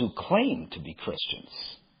those who claim to be Christians.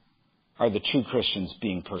 Are the true Christians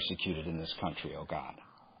being persecuted in this country, O God?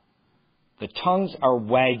 The tongues are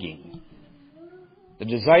wagging. The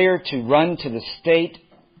desire to run to the state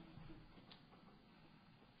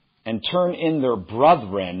and turn in their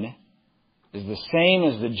brethren is the same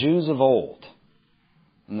as the Jews of old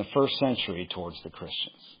in the first century towards the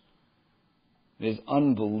Christians. It is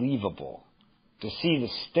unbelievable to see the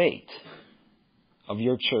state of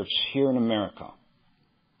your church here in America,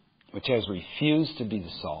 which has refused to be the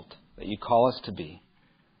salt that you call us to be.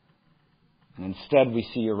 And instead we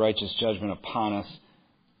see your righteous judgment upon us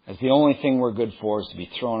as the only thing we're good for is to be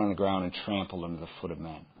thrown on the ground and trampled under the foot of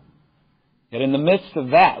men. Yet in the midst of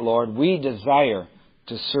that, Lord, we desire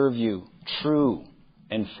to serve you true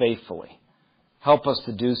and faithfully. Help us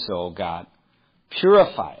to do so, O God.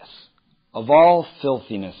 Purify us of all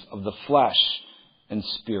filthiness of the flesh and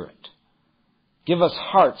spirit. Give us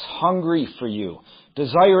hearts hungry for you,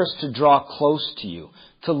 desirous to draw close to you,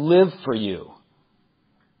 to live for you.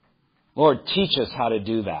 Lord, teach us how to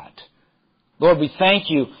do that. Lord, we thank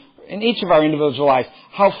you in each of our individual lives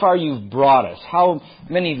how far you've brought us, how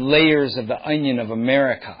many layers of the onion of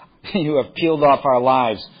America you have peeled off our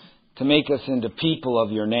lives to make us into people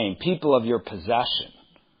of your name, people of your possession.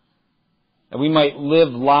 That we might live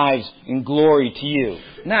lives in glory to you,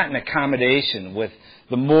 not in accommodation with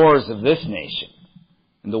the mores of this nation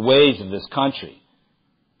and the ways of this country,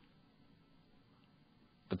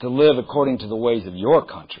 but to live according to the ways of your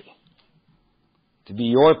country, to be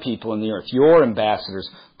your people in the earth, your ambassadors,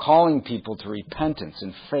 calling people to repentance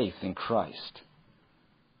and faith in Christ.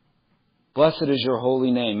 Blessed is your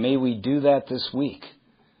holy name. May we do that this week.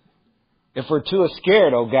 If we're too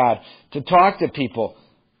scared, oh God, to talk to people,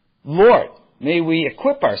 Lord, may we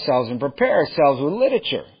equip ourselves and prepare ourselves with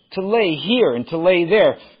literature to lay here and to lay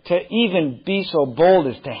there, to even be so bold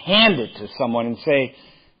as to hand it to someone and say,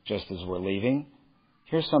 just as we're leaving,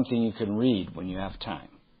 here's something you can read when you have time.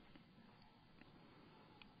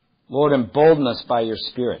 Lord, embolden us by your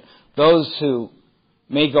Spirit. Those who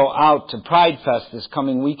may go out to Pride Fest this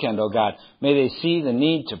coming weekend, oh God, may they see the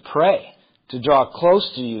need to pray, to draw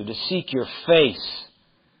close to you, to seek your face,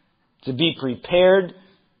 to be prepared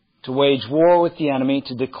to wage war with the enemy,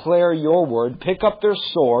 to declare your word, pick up their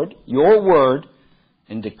sword, your word,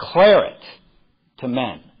 and declare it to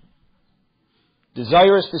men.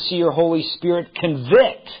 Desirous to see your Holy Spirit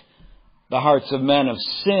convict the hearts of men of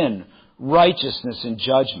sin, righteousness, and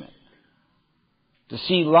judgment. To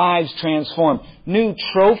see lives transformed, new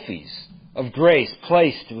trophies of grace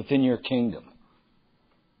placed within your kingdom.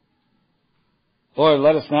 Lord,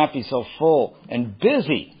 let us not be so full and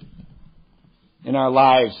busy in our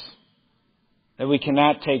lives that we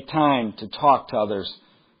cannot take time to talk to others,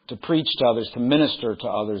 to preach to others, to minister to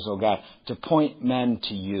others, oh God, to point men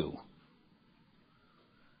to you.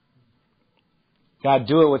 God,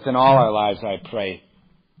 do it within all our lives, I pray.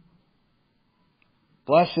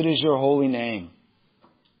 Blessed is your holy name.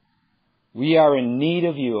 We are in need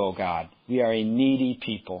of you, O God. We are a needy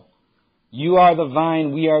people. You are the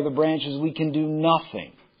vine, we are the branches. We can do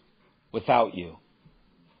nothing without you.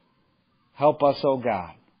 Help us, O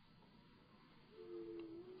God.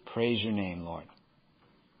 Praise your name, Lord.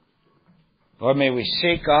 Lord, may we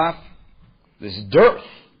shake off this dearth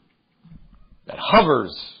that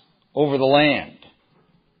hovers over the land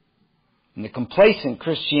and the complacent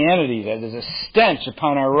Christianity that is a stench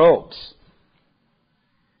upon our robes.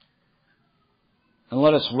 And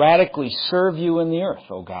let us radically serve you in the earth,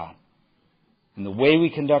 O God, in the way we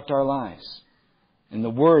conduct our lives, in the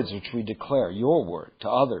words which we declare, your word, to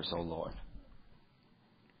others, O Lord.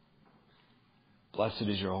 Blessed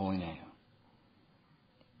is your holy name.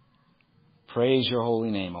 Praise your holy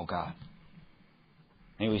name, O God.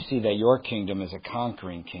 May we see that your kingdom is a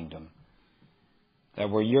conquering kingdom, that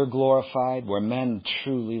where you're glorified, where men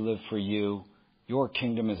truly live for you, your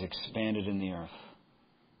kingdom is expanded in the earth.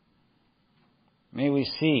 May we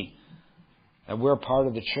see that we're part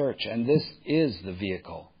of the church, and this is the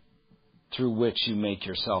vehicle through which you make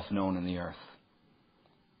yourself known in the earth.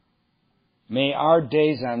 May our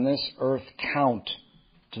days on this earth count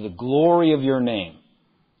to the glory of your name,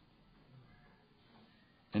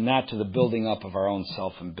 and not to the building up of our own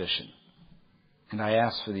self-ambition. And I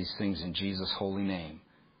ask for these things in Jesus' holy name.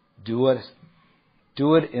 Do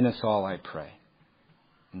it in us all, I pray.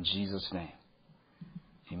 In Jesus' name.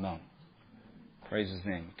 Amen. Praise his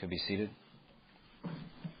name. You could be seated.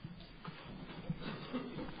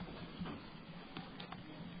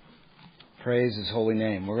 Praise his holy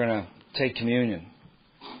name. We're going to take communion.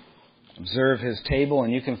 Observe his table,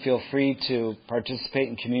 and you can feel free to participate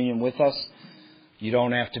in communion with us. You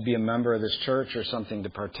don't have to be a member of this church or something to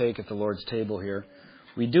partake at the Lord's table here.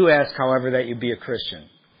 We do ask, however, that you be a Christian.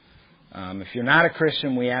 If you're not a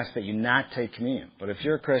Christian, we ask that you not take communion. But if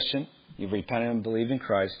you're a Christian, you've repented and believed in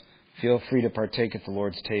Christ, feel free to partake at the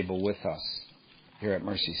Lord's table with us here at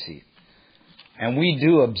Mercy Seat. And we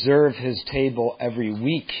do observe his table every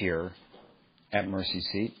week here at Mercy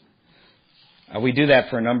Seat. We do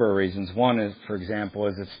that for a number of reasons. One is, for example,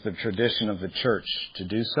 is it's the tradition of the church to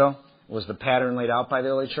do so. It was the pattern laid out by the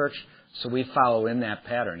early church, so we follow in that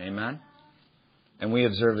pattern. Amen? And we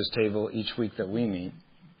observe his table each week that we meet.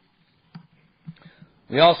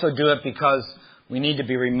 We also do it because we need to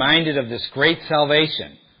be reminded of this great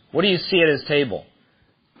salvation. What do you see at his table?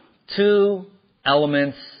 2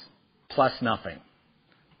 elements plus nothing.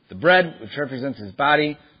 The bread, which represents his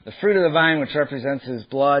body, the fruit of the vine, which represents his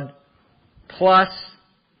blood, plus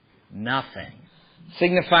nothing.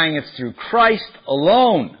 Signifying it's through Christ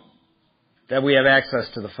alone that we have access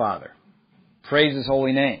to the Father. Praise his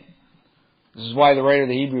holy name. This is why the writer of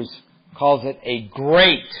the Hebrews calls it a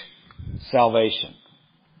great salvation.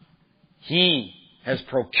 He has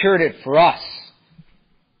procured it for us.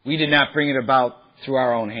 We did not bring it about through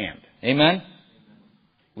our own hand. Amen?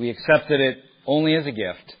 We accepted it only as a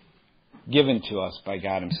gift given to us by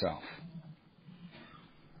God himself.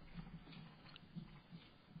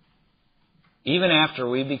 Even after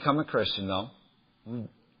we become a Christian, though,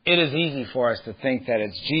 it is easy for us to think that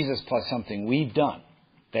it's Jesus plus something we've done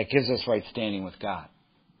that gives us right standing with God.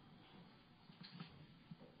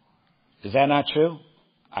 Is that not true?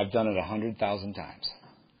 I've done it 100,000 times.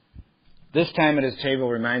 This time at his table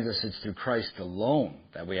reminds us it's through Christ alone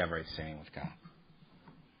that we have right standing with God.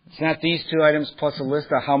 It's not these 2 items plus a list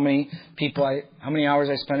of how many hours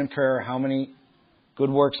I spent in prayer, how many good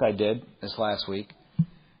works I did this last week.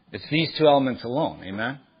 It's these 2 elements alone.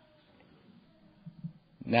 Amen?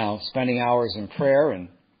 Now, spending hours in prayer and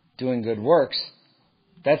doing good works,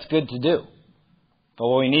 that's good to do. But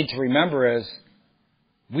what we need to remember is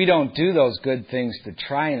we don't do those good things to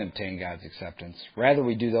try and obtain God's acceptance. Rather,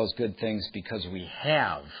 we do those good things because we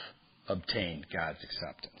have obtained God's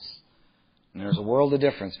acceptance. And there's a world of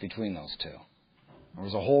difference between those 2. There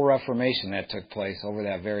was a whole reformation that took place over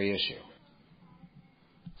that very issue.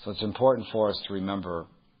 So it's important for us to remember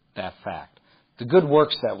that fact. The good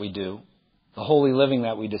works that we do, the holy living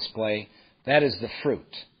that we display, that is the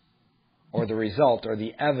fruit, or the result, or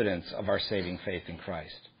the evidence of our saving faith in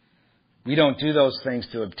Christ. We don't do those things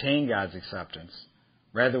to obtain God's acceptance.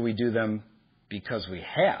 Rather, we do them because we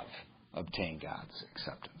have obtained God's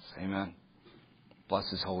acceptance. Amen. Bless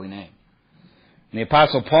his holy name. And the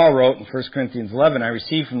Apostle Paul wrote in 1 Corinthians 11, I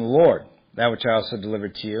received from the Lord that which I also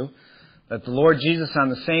delivered to you, that the Lord Jesus on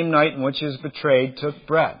the same night in which he was betrayed took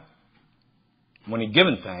bread. When he had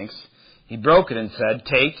given thanks, he broke it and said,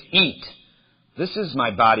 Take, eat. This is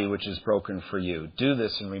my body which is broken for you. Do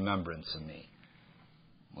this in remembrance of me.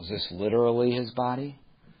 Was this literally his body?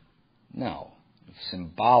 No. It's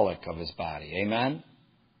symbolic of his body. Amen?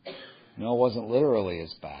 No, it wasn't literally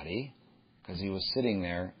his body, because he was sitting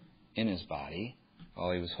there in his body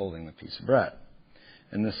while he was holding the piece of bread.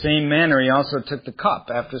 In the same manner, he also took the cup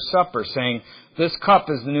after supper, saying, This cup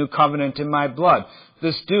is the new covenant in my blood.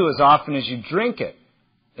 This do as often as you drink it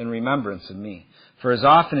in remembrance of me. For as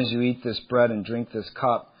often as you eat this bread and drink this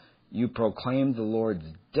cup, you proclaim the Lord's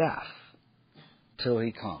death till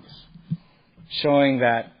he comes. Showing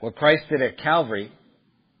that what Christ did at Calvary,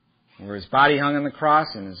 where his body hung on the cross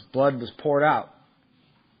and his blood was poured out,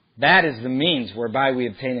 That is the means whereby we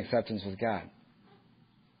obtain acceptance with God.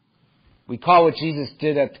 We call what Jesus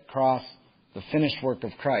did at the cross the finished work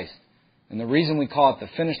of Christ. And the reason we call it the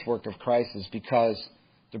finished work of Christ is because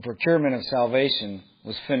the procurement of salvation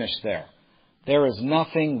was finished there. There is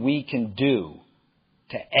nothing we can do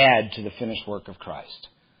to add to the finished work of Christ.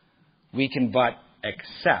 We can but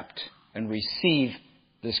accept and receive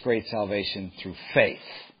this great salvation through faith,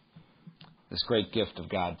 this great gift of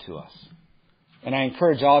God to us. And I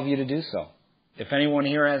encourage all of you to do so. If anyone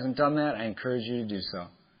here hasn't done that, I encourage you to do so.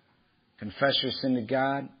 Confess your sin to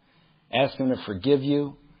God. Ask Him to forgive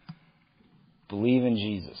you. Believe in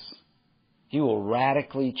Jesus. He will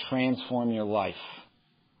radically transform your life.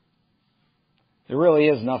 There really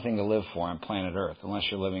is nothing to live for on planet Earth unless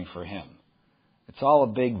you're living for Him. It's all a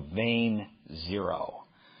big vain zero.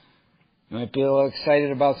 You might be a little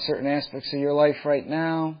excited about certain aspects of your life right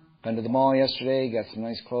now. Been to the mall yesterday, got some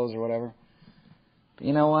nice clothes or whatever. But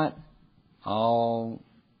you know what? All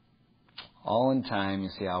in time, you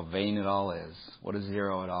see how vain it all is. What a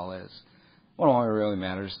zero it all is. What really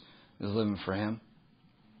matters is living for Him.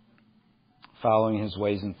 Following His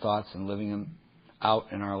ways and thoughts and living them out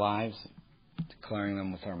in our lives. Declaring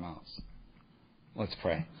them with our mouths. Let's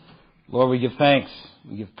pray. Lord, we give thanks.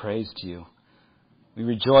 We give praise to You. We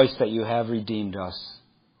rejoice that You have redeemed us,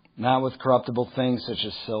 not with corruptible things such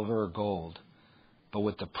as silver or gold, but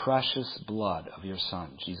with the precious blood of Your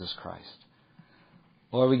Son, Jesus Christ.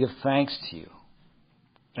 Lord, we give thanks to You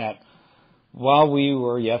that while we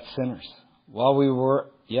were yet sinners, while we were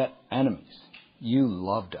yet enemies, You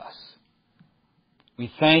loved us.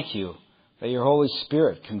 We thank You that Your Holy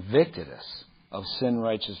Spirit convicted us of sin,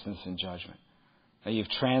 righteousness, and judgment. That You've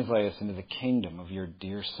translated us into the kingdom of Your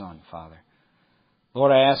dear Son, Father.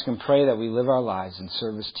 Lord, I ask and pray that we live our lives in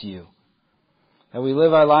service to You. That we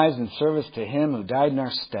live our lives in service to Him who died in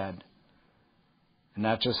our stead. And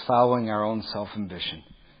not just following our own self-ambition.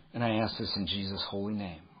 And I ask this in Jesus' holy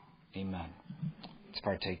name. Amen. Let's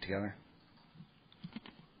partake together.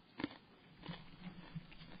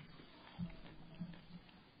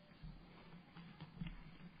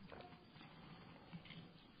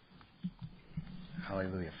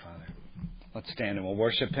 Hallelujah, Father. Let's stand and we'll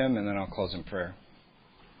worship Him, and then I'll close in prayer.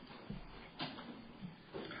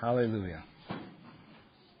 Hallelujah.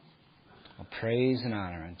 All praise and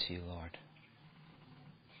honor unto You, Lord.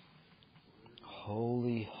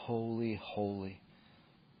 Holy, holy, holy.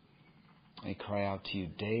 I cry out to You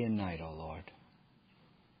day and night, O Lord.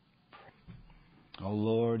 O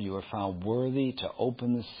Lord, You are found worthy to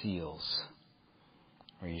open the seals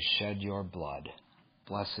where You shed Your blood.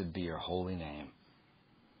 Blessed be Your holy name.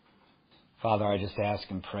 Father, I just ask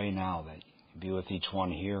and pray now that You be with each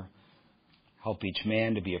one here. Help each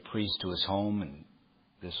man to be a priest to his home, and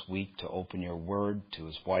this week to open Your word to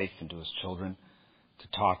his wife and to his children, to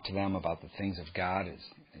talk to them about the things of God as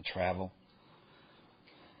they travel.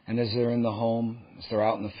 And as they're in the home, as they're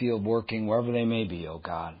out in the field working, wherever they may be, O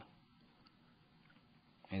God,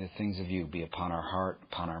 may the things of You be upon our heart,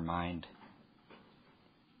 upon our mind.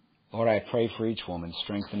 Lord, I pray for each woman.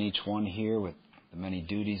 Strengthen each one here with the many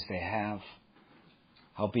duties they have.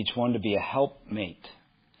 Help each one to be a helpmate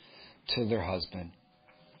to their husband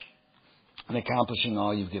in accomplishing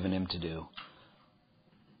all You've given him to do.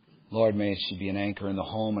 Lord, may she be an anchor in the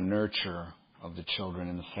home, a nurturer of the children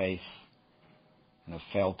in the faith and of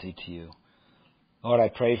fealty to You. Lord, I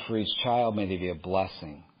pray for each child. May they be a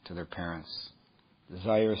blessing to their parents,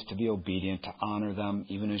 desirous to be obedient, to honor them,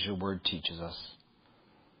 even as Your word teaches us.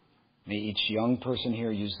 May each young person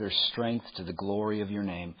here use their strength to the glory of Your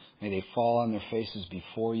name. May they fall on their faces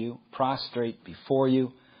before You, prostrate before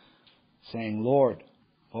You, saying, Lord,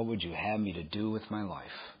 what would You have me to do with my life?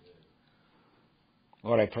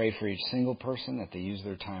 Lord, I pray for each single person that they use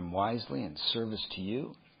their time wisely in service to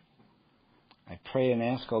You. I pray and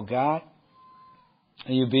ask, oh God,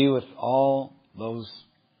 that You be with all those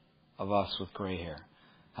of us with gray hair.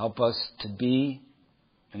 Help us to be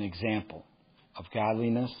an example of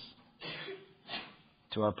godliness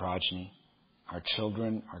to our progeny, our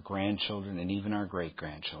children, our grandchildren, and even our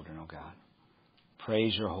great-grandchildren, oh God.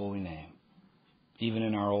 Praise Your holy name. Even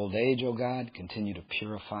in our old age, oh God, continue to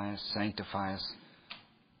purify us, sanctify us,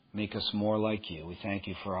 make us more like You. We thank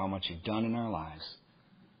You for how much You've done in our lives.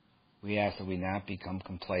 We ask that we not become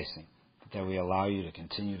complacent, but that we allow You to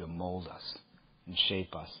continue to mold us and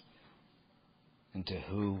shape us into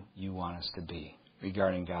who You want us to be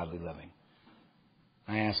regarding godly living.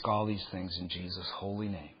 I ask all these things in Jesus' holy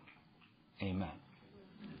name. Amen.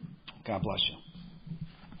 God bless you.